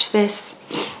attach this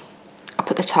up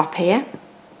at the top here,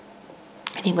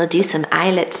 and we'll do some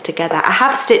eyelets together. I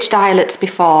have stitched eyelets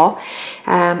before.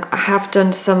 I have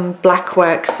done some black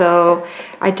work, so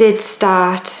I did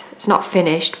start, it's not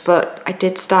finished, but I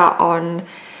did start on,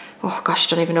 oh gosh,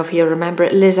 I don't even know if you'll remember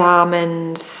it, Liz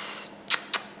Armand's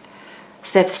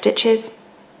Save the Stitches.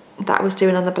 That I was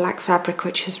doing on the black fabric,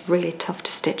 which is really tough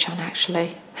to stitch on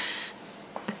actually.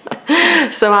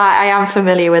 So I am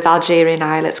familiar with Algerian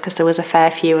eyelets because there was a fair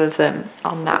few of them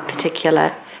on that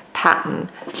particular pattern.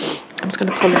 I'm just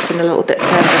going to pull this in a little bit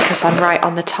further because I'm right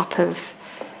on the top of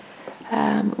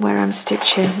where I'm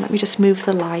stitching. Let me just move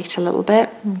the light a little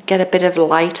bit and get a bit of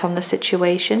light on the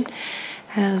situation.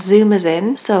 Zoom us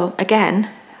in. So again,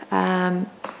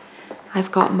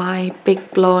 I've got my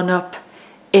big blown up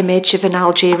image of an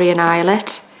Algerian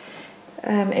eyelet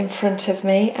in front of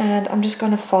me, and I'm just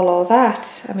going to follow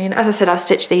that. I mean, as I said, I've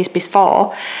stitched these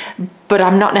before, but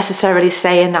I'm not necessarily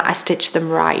saying that I stitched them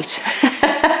right.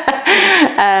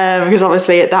 Because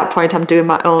obviously at that point I'm doing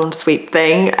my own sweet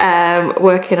thing,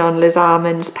 working on Liz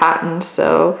Armand's pattern,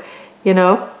 so you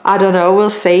know, I don't know, we'll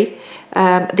see.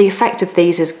 The effect of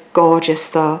these is gorgeous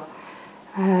though.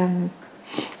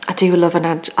 I do love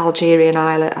an Algerian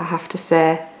eyelet, I have to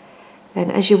say. And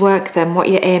as you work them, what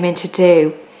you're aiming to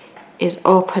do is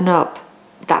open up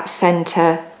that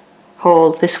centre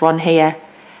hole, this one here,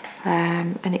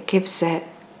 and it gives it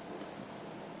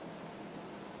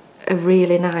a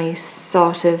really nice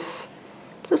sort of,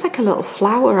 looks like a little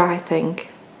flower, I think.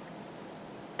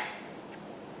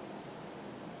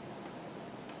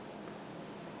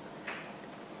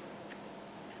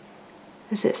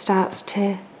 As it starts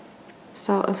to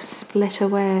sort of split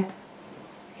away.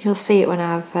 You'll see it when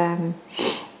I've done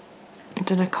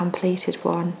a completed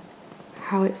one,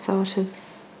 how it sort of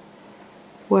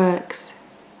works.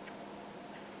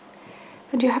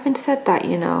 And you having said that,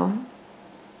 you know,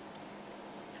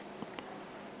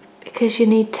 because you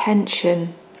need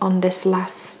tension on this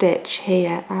last stitch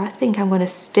here, I think I'm going to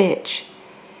stitch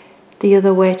the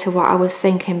other way to what I was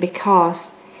thinking,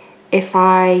 because if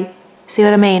I, see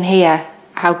what I mean here,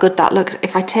 how good that looks,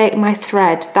 if I take my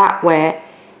thread that way,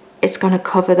 it's going to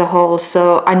cover the hole,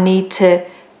 so I need to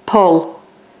pull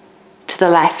to the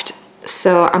left.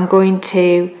 So I'm going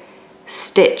to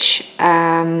stitch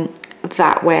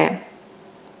that way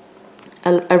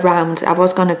around. I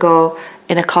was going to go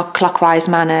in a clockwise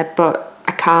manner, but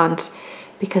I can't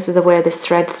because of the way this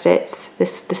thread sits,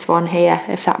 this one here,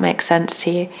 if that makes sense to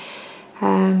you. So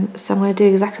I'm going to do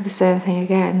exactly the same thing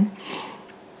again.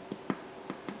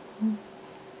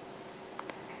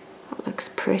 That looks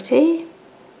pretty.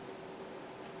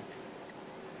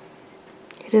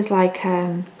 It is like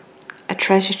a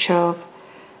treasure trove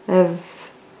of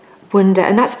wonder,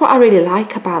 and that's what I really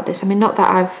like about this. I mean, not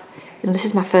that I've, you know, this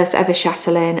is my first ever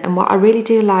chatelaine, and what I really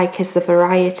do like is the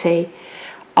variety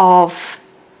of,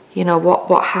 you know,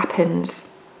 what happens.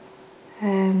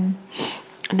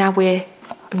 Now we're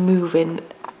moving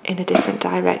in a different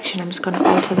direction. I'm just going to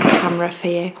alter the camera for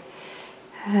you.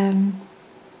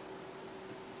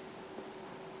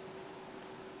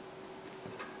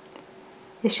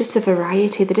 It's just the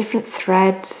variety, the different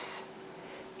threads,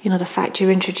 you know, the fact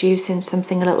you're introducing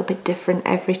something a little bit different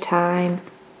every time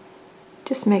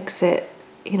just makes it,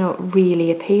 you know,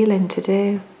 really appealing to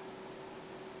do.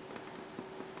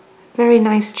 Very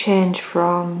nice change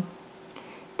from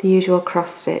the usual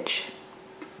cross stitch,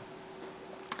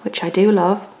 which I do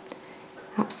love,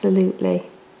 absolutely.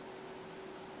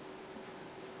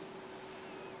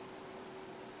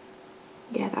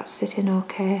 Yeah, that's sitting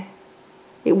okay.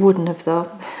 It wouldn't have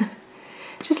though.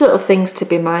 Just little things to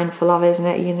be mindful of, isn't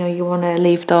it? You know, you want to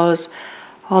leave those,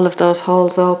 all of those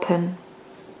holes open.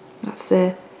 That's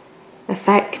the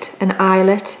effect. An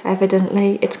eyelet,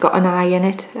 evidently. It's got an eye in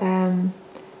it.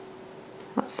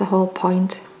 That's the whole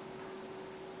point.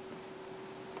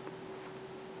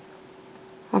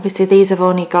 Obviously these have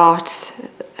only got,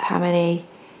 how many?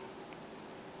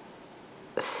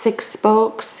 6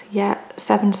 spokes? Yeah,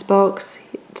 7 spokes.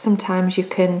 Sometimes you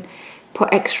can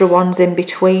put extra ones in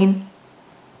between.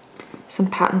 Some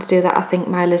patterns do that. I think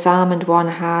my Liz Armand one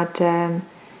had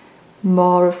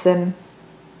more of them.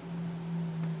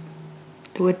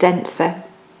 They were denser.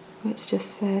 Let's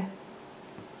just say.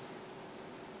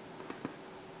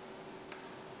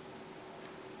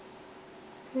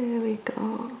 There we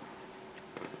go.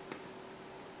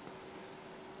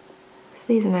 So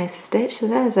these are nice to stitch. So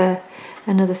there's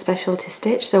another specialty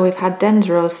stitch. So we've had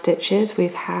Dendro stitches,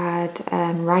 we've had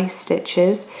rice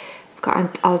stitches, we've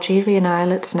got Algerian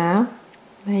eyelets now.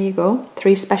 There you go,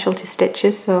 3 specialty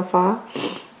stitches so far.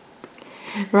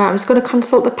 Right, I'm just going to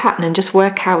consult the pattern and just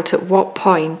work out at what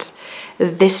point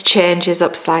this changes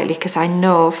up slightly, because I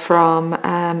know from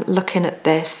looking at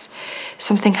this,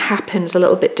 something happens a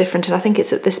little bit different, and I think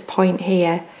it's at this point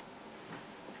here.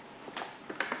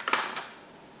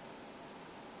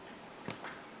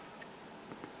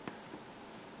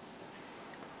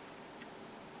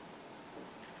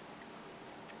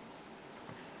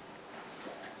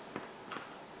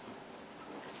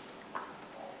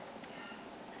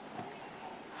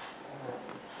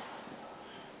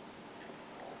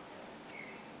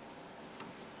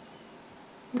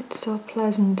 It's so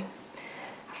pleasant.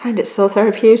 I find it so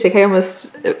therapeutic. I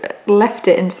almost left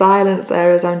it in silence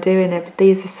there as I'm doing it, but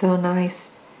these are so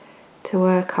nice to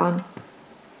work on.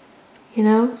 You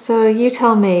know, so you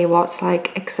tell me what's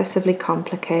like excessively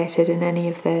complicated in any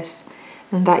of this,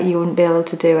 and that you wouldn't be able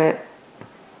to do it.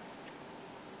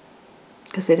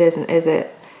 Because it isn't, is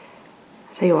it?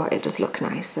 I tell you what, it does look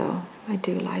nice, so I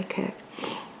do like it.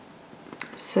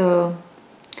 So,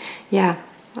 yeah,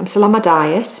 I'm still on my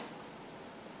diet.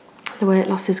 The weight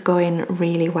loss is going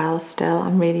really well still.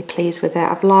 I'm really pleased with it.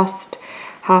 I've lost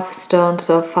half a stone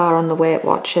so far on the Weight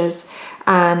Watchers,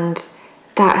 and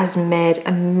that has made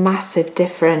a massive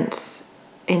difference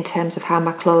in terms of how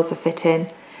my clothes are fitting.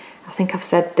 I think I've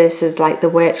said this as like the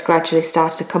weight's gradually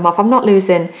started to come off. I'm not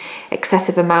losing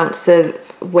excessive amounts of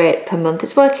weight per month.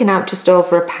 It's working out just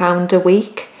over £1 a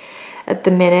week at the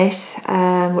minute,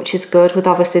 which is good, with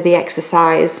obviously the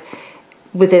exercise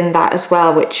within that as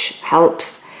well, which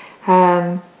helps.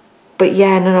 But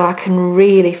yeah, no, I can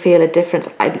really feel a difference.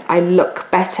 I look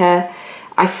better,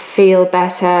 I feel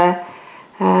better.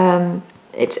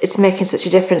 It's making such a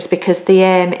difference, because the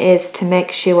aim is to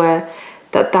make sure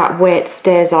that that weight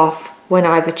stays off when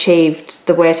I've achieved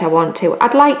the weight I want to.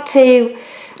 I'd like to,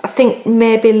 I think,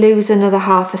 maybe lose another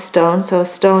half a stone, so a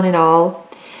stone in all,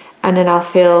 and then I'll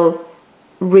feel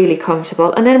really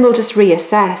comfortable, and then we'll just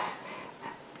reassess.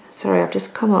 Sorry, I've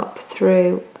just come up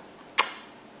through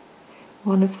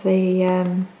one of the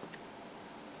I've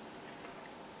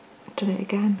done it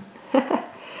again. I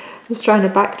was trying to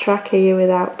backtrack here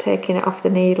without taking it off the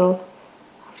needle.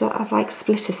 I've like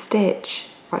split a stitch.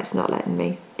 Oh, it's not letting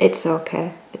me. It's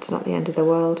okay, it's not the end of the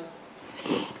world.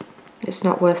 It's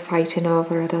not worth fighting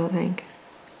over, I don't think.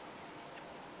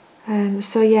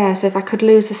 So yeah, so if I could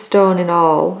lose a stone in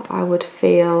all, I would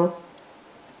feel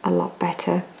a lot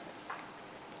better.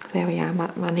 There we are,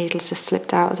 my needle's just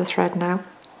slipped out of the thread now.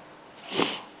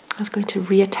 I was going to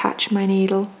reattach my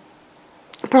needle.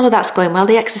 But all of that's going well.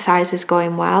 The exercise is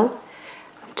going well.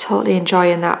 I'm totally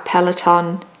enjoying that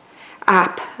Peloton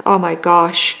app. Oh my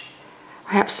gosh,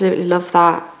 I absolutely love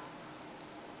that.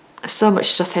 There's so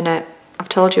much stuff in it. I've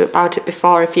told you about it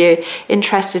before. If you're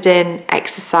interested in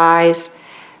exercise,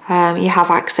 you have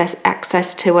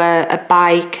access to a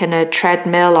bike and a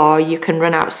treadmill, or you can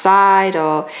run outside,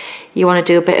 or you want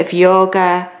to do a bit of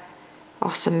yoga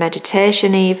or some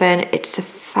meditation even. It's a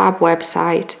fab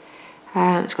website.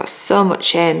 It's got so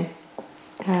much in.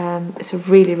 It's a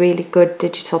really, really good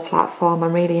digital platform.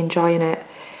 I'm really enjoying it.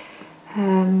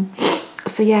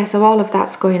 So yeah, so all of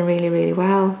that's going really, really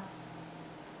well.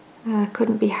 I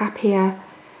couldn't be happier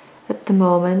at the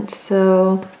moment.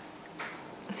 So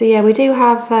yeah, we do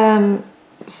have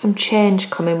some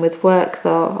change coming with work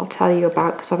though, I'll tell you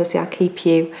about, because obviously I'll keep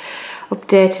you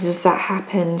updated as that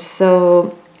happens.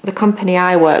 So the company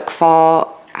I work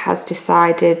for has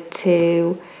decided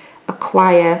to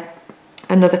acquire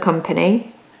another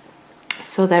company.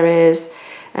 So there is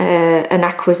an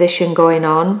acquisition going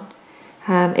on.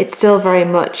 It's still very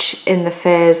much in the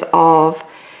phase of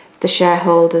the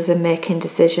shareholders are making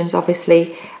decisions.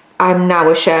 Obviously, I'm now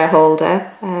a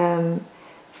shareholder.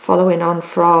 Following on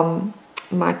from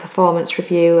my performance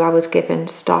review, I was given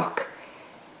stock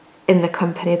in the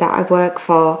company that I work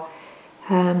for,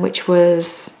 which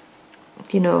was,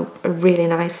 you know, a really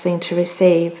nice thing to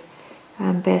receive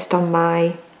based on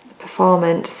my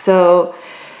performance. So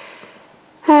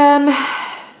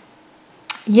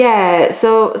yeah,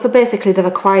 so basically they've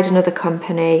acquired another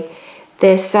company.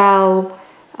 They sell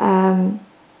a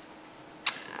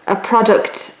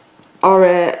product or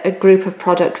a group of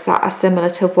products that are similar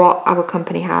to what our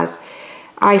company has.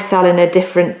 I sell in a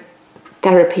different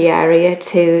therapy area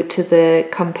to the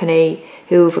company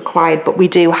who've acquired, but we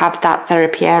do have that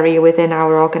therapy area within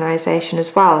our organisation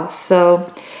as well.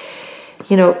 So,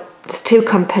 you know, there's two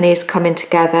companies coming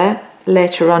together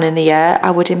later on in the year.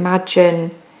 I would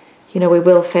imagine, you know, we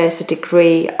will face a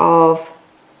degree of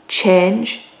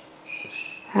change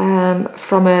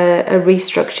from a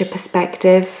restructure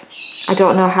perspective. I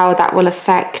don't know how that will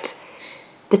affect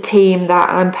the team that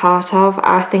I'm part of.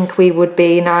 I think we would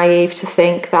be naive to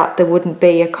think that there wouldn't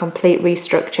be a complete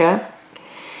restructure,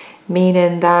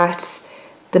 meaning that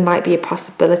there might be a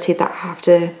possibility that I have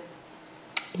to,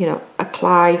 you know,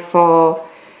 apply for,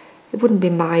 it wouldn't be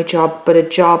my job, but a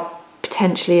job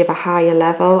potentially of a higher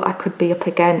level. I could be up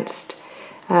against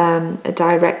a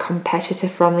direct competitor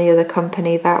from the other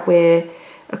company that we're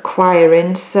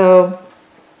acquiring. So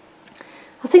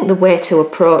I think the way to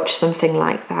approach something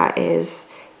like that is,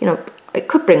 you know, it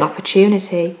could bring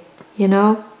opportunity, you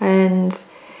know, and,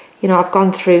 you know, I've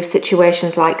gone through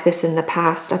situations like this in the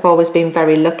past. I've always been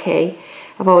very lucky.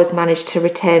 I've always managed to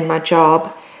retain my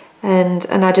job, and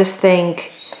I just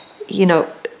think, you know,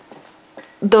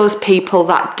 those people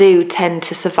that do tend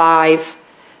to survive,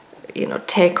 you know,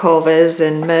 takeovers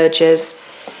and mergers,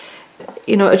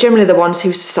 you know, are generally the ones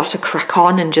who sort of crack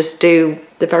on and just do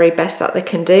the very best that they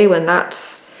can do, and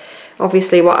that's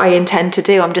obviously what I intend to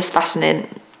do. I'm just fastening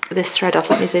this thread off.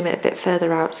 Let me zoom it a bit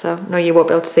further out, so no, you won't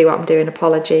be able to see what I'm doing.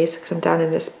 Apologies, because I'm down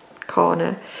in this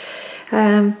corner.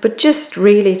 But just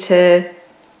really to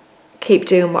keep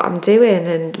doing what I'm doing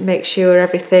and make sure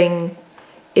everything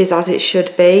is as it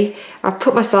should be. I've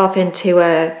put myself into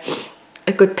a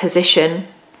good position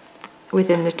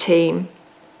within the team.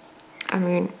 I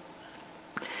mean,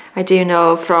 I do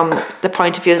know from the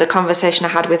point of view of the conversation I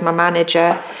had with my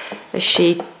manager, as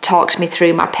she talked me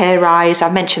through my pay rise.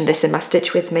 I've mentioned this in my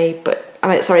Stitch with me, but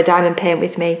Diamond Paint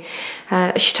with me.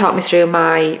 She talked me through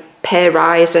my pay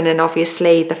rise, and then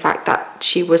obviously the fact that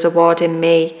she was awarding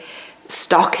me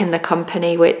stock in the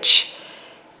company, which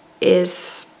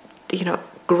is, you know,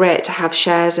 great to have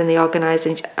shares in the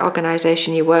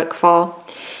organisation you work for.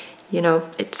 You know,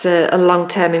 it's a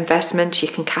long-term investment. You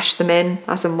can cash them in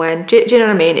as and when. Do you know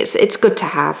what I mean? It's good to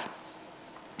have.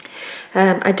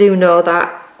 I do know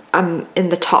that I'm in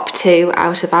the top 2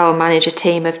 out of our manager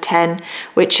team of 10,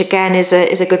 which again is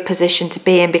a good position to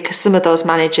be in, because some of those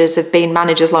managers have been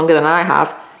managers longer than I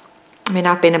have. I mean,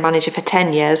 I've been a manager for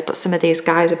 10 years, but some of these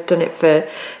guys have done it for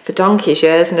donkey's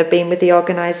years and have been with the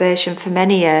organisation for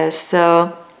many years.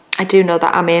 So I do know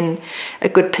that I'm in a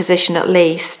good position at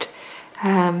least.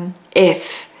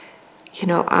 If, you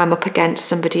know, I'm up against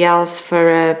somebody else for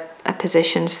a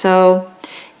position. So,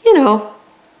 you know,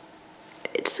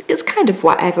 it's kind of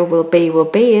whatever will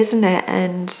be, isn't it?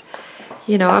 And,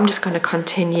 you know, I'm just going to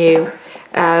continue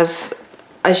as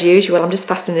usual. I'm just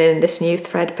fastening in this new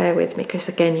thread. Bear with me, because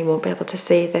again, you won't be able to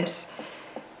see this.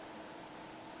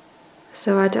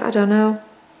 So I don't know.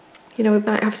 You know, we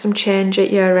might have some change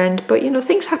at year end, but, you know,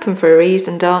 things happen for a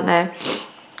reason, don't they?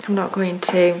 I'm not going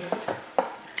to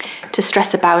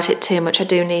stress about it too much. I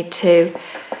do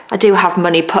have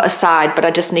money put aside, but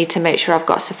I just need to make sure I've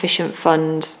got sufficient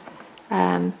funds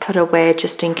put away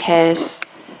just in case.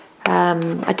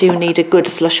 I do need a good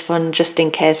slush fund just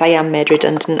in case I am made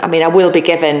redundant. I mean, I will be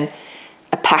given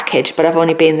a package, but I've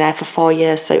only been there for 4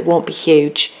 years, so it won't be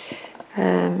huge.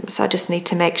 So I just need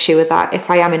to make sure that if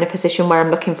I am in a position where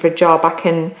I'm looking for a job, I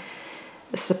can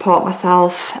support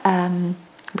myself,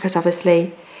 because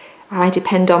obviously I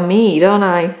depend on me, don't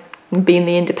I? Being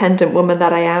the independent woman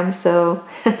that I am, so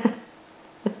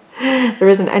there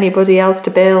isn't anybody else to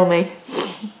bail me.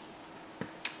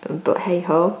 But hey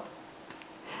ho,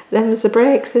 them's the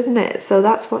breaks, isn't it? So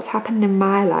that's what's happened in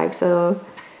my life. So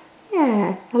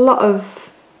yeah, a lot of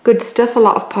good stuff, a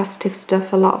lot of positive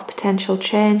stuff, a lot of potential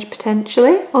change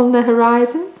potentially on the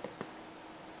horizon.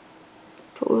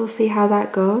 But we'll see how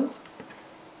that goes.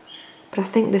 But I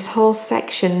think this whole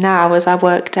section now, as I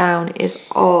work down, is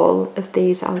all of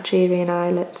these Algerian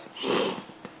islets.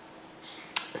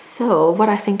 So what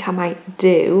I think I might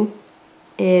do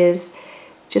is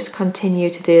just continue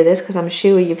to do this, because I'm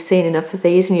sure you've seen enough of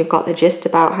these and you've got the gist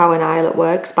about how an eyelet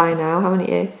works by now, haven't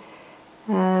you?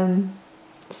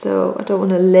 So I don't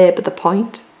want to labour the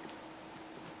point.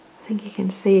 I think you can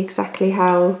see exactly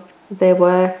how they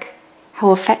work,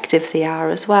 how effective they are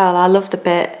as well. I love the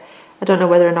bit, I don't know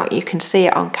whether or not you can see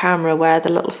it on camera, where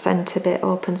the little centre bit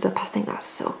opens up. I think that's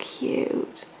so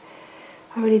cute.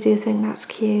 I really do think that's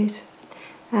cute.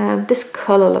 This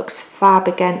colour looks fab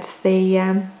against the,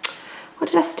 what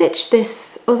did I stitch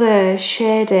this other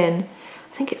shade in?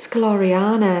 I think it's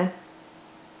Gloriana.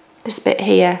 This bit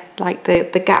here, like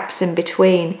the gaps in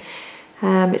between.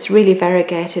 It's really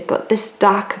variegated, but this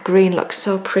dark green looks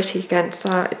so pretty against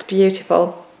that. It's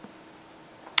beautiful.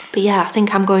 But yeah, I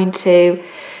think I'm going to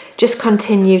just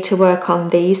continue to work on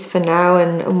these for now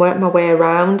and work my way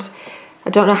around. I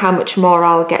don't know how much more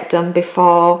I'll get done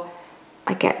before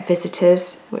I get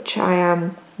visitors, which I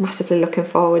am massively looking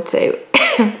forward to.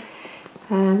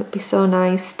 It'd be so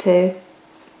nice to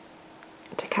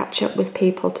catch up with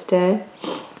people today.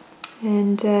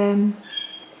 And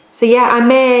so yeah, I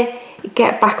may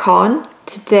get back on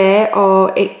today,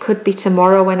 or it could be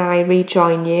tomorrow when I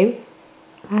rejoin you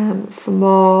for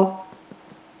more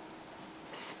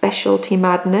specialty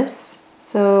madness.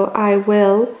 So I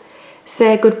will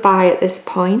say goodbye at this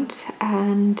point,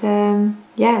 and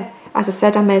yeah, as I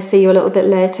said, I may see you a little bit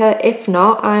later. If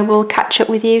not, I will catch up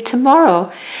with you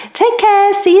tomorrow. Take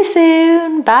care, see you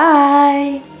soon,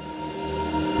 bye.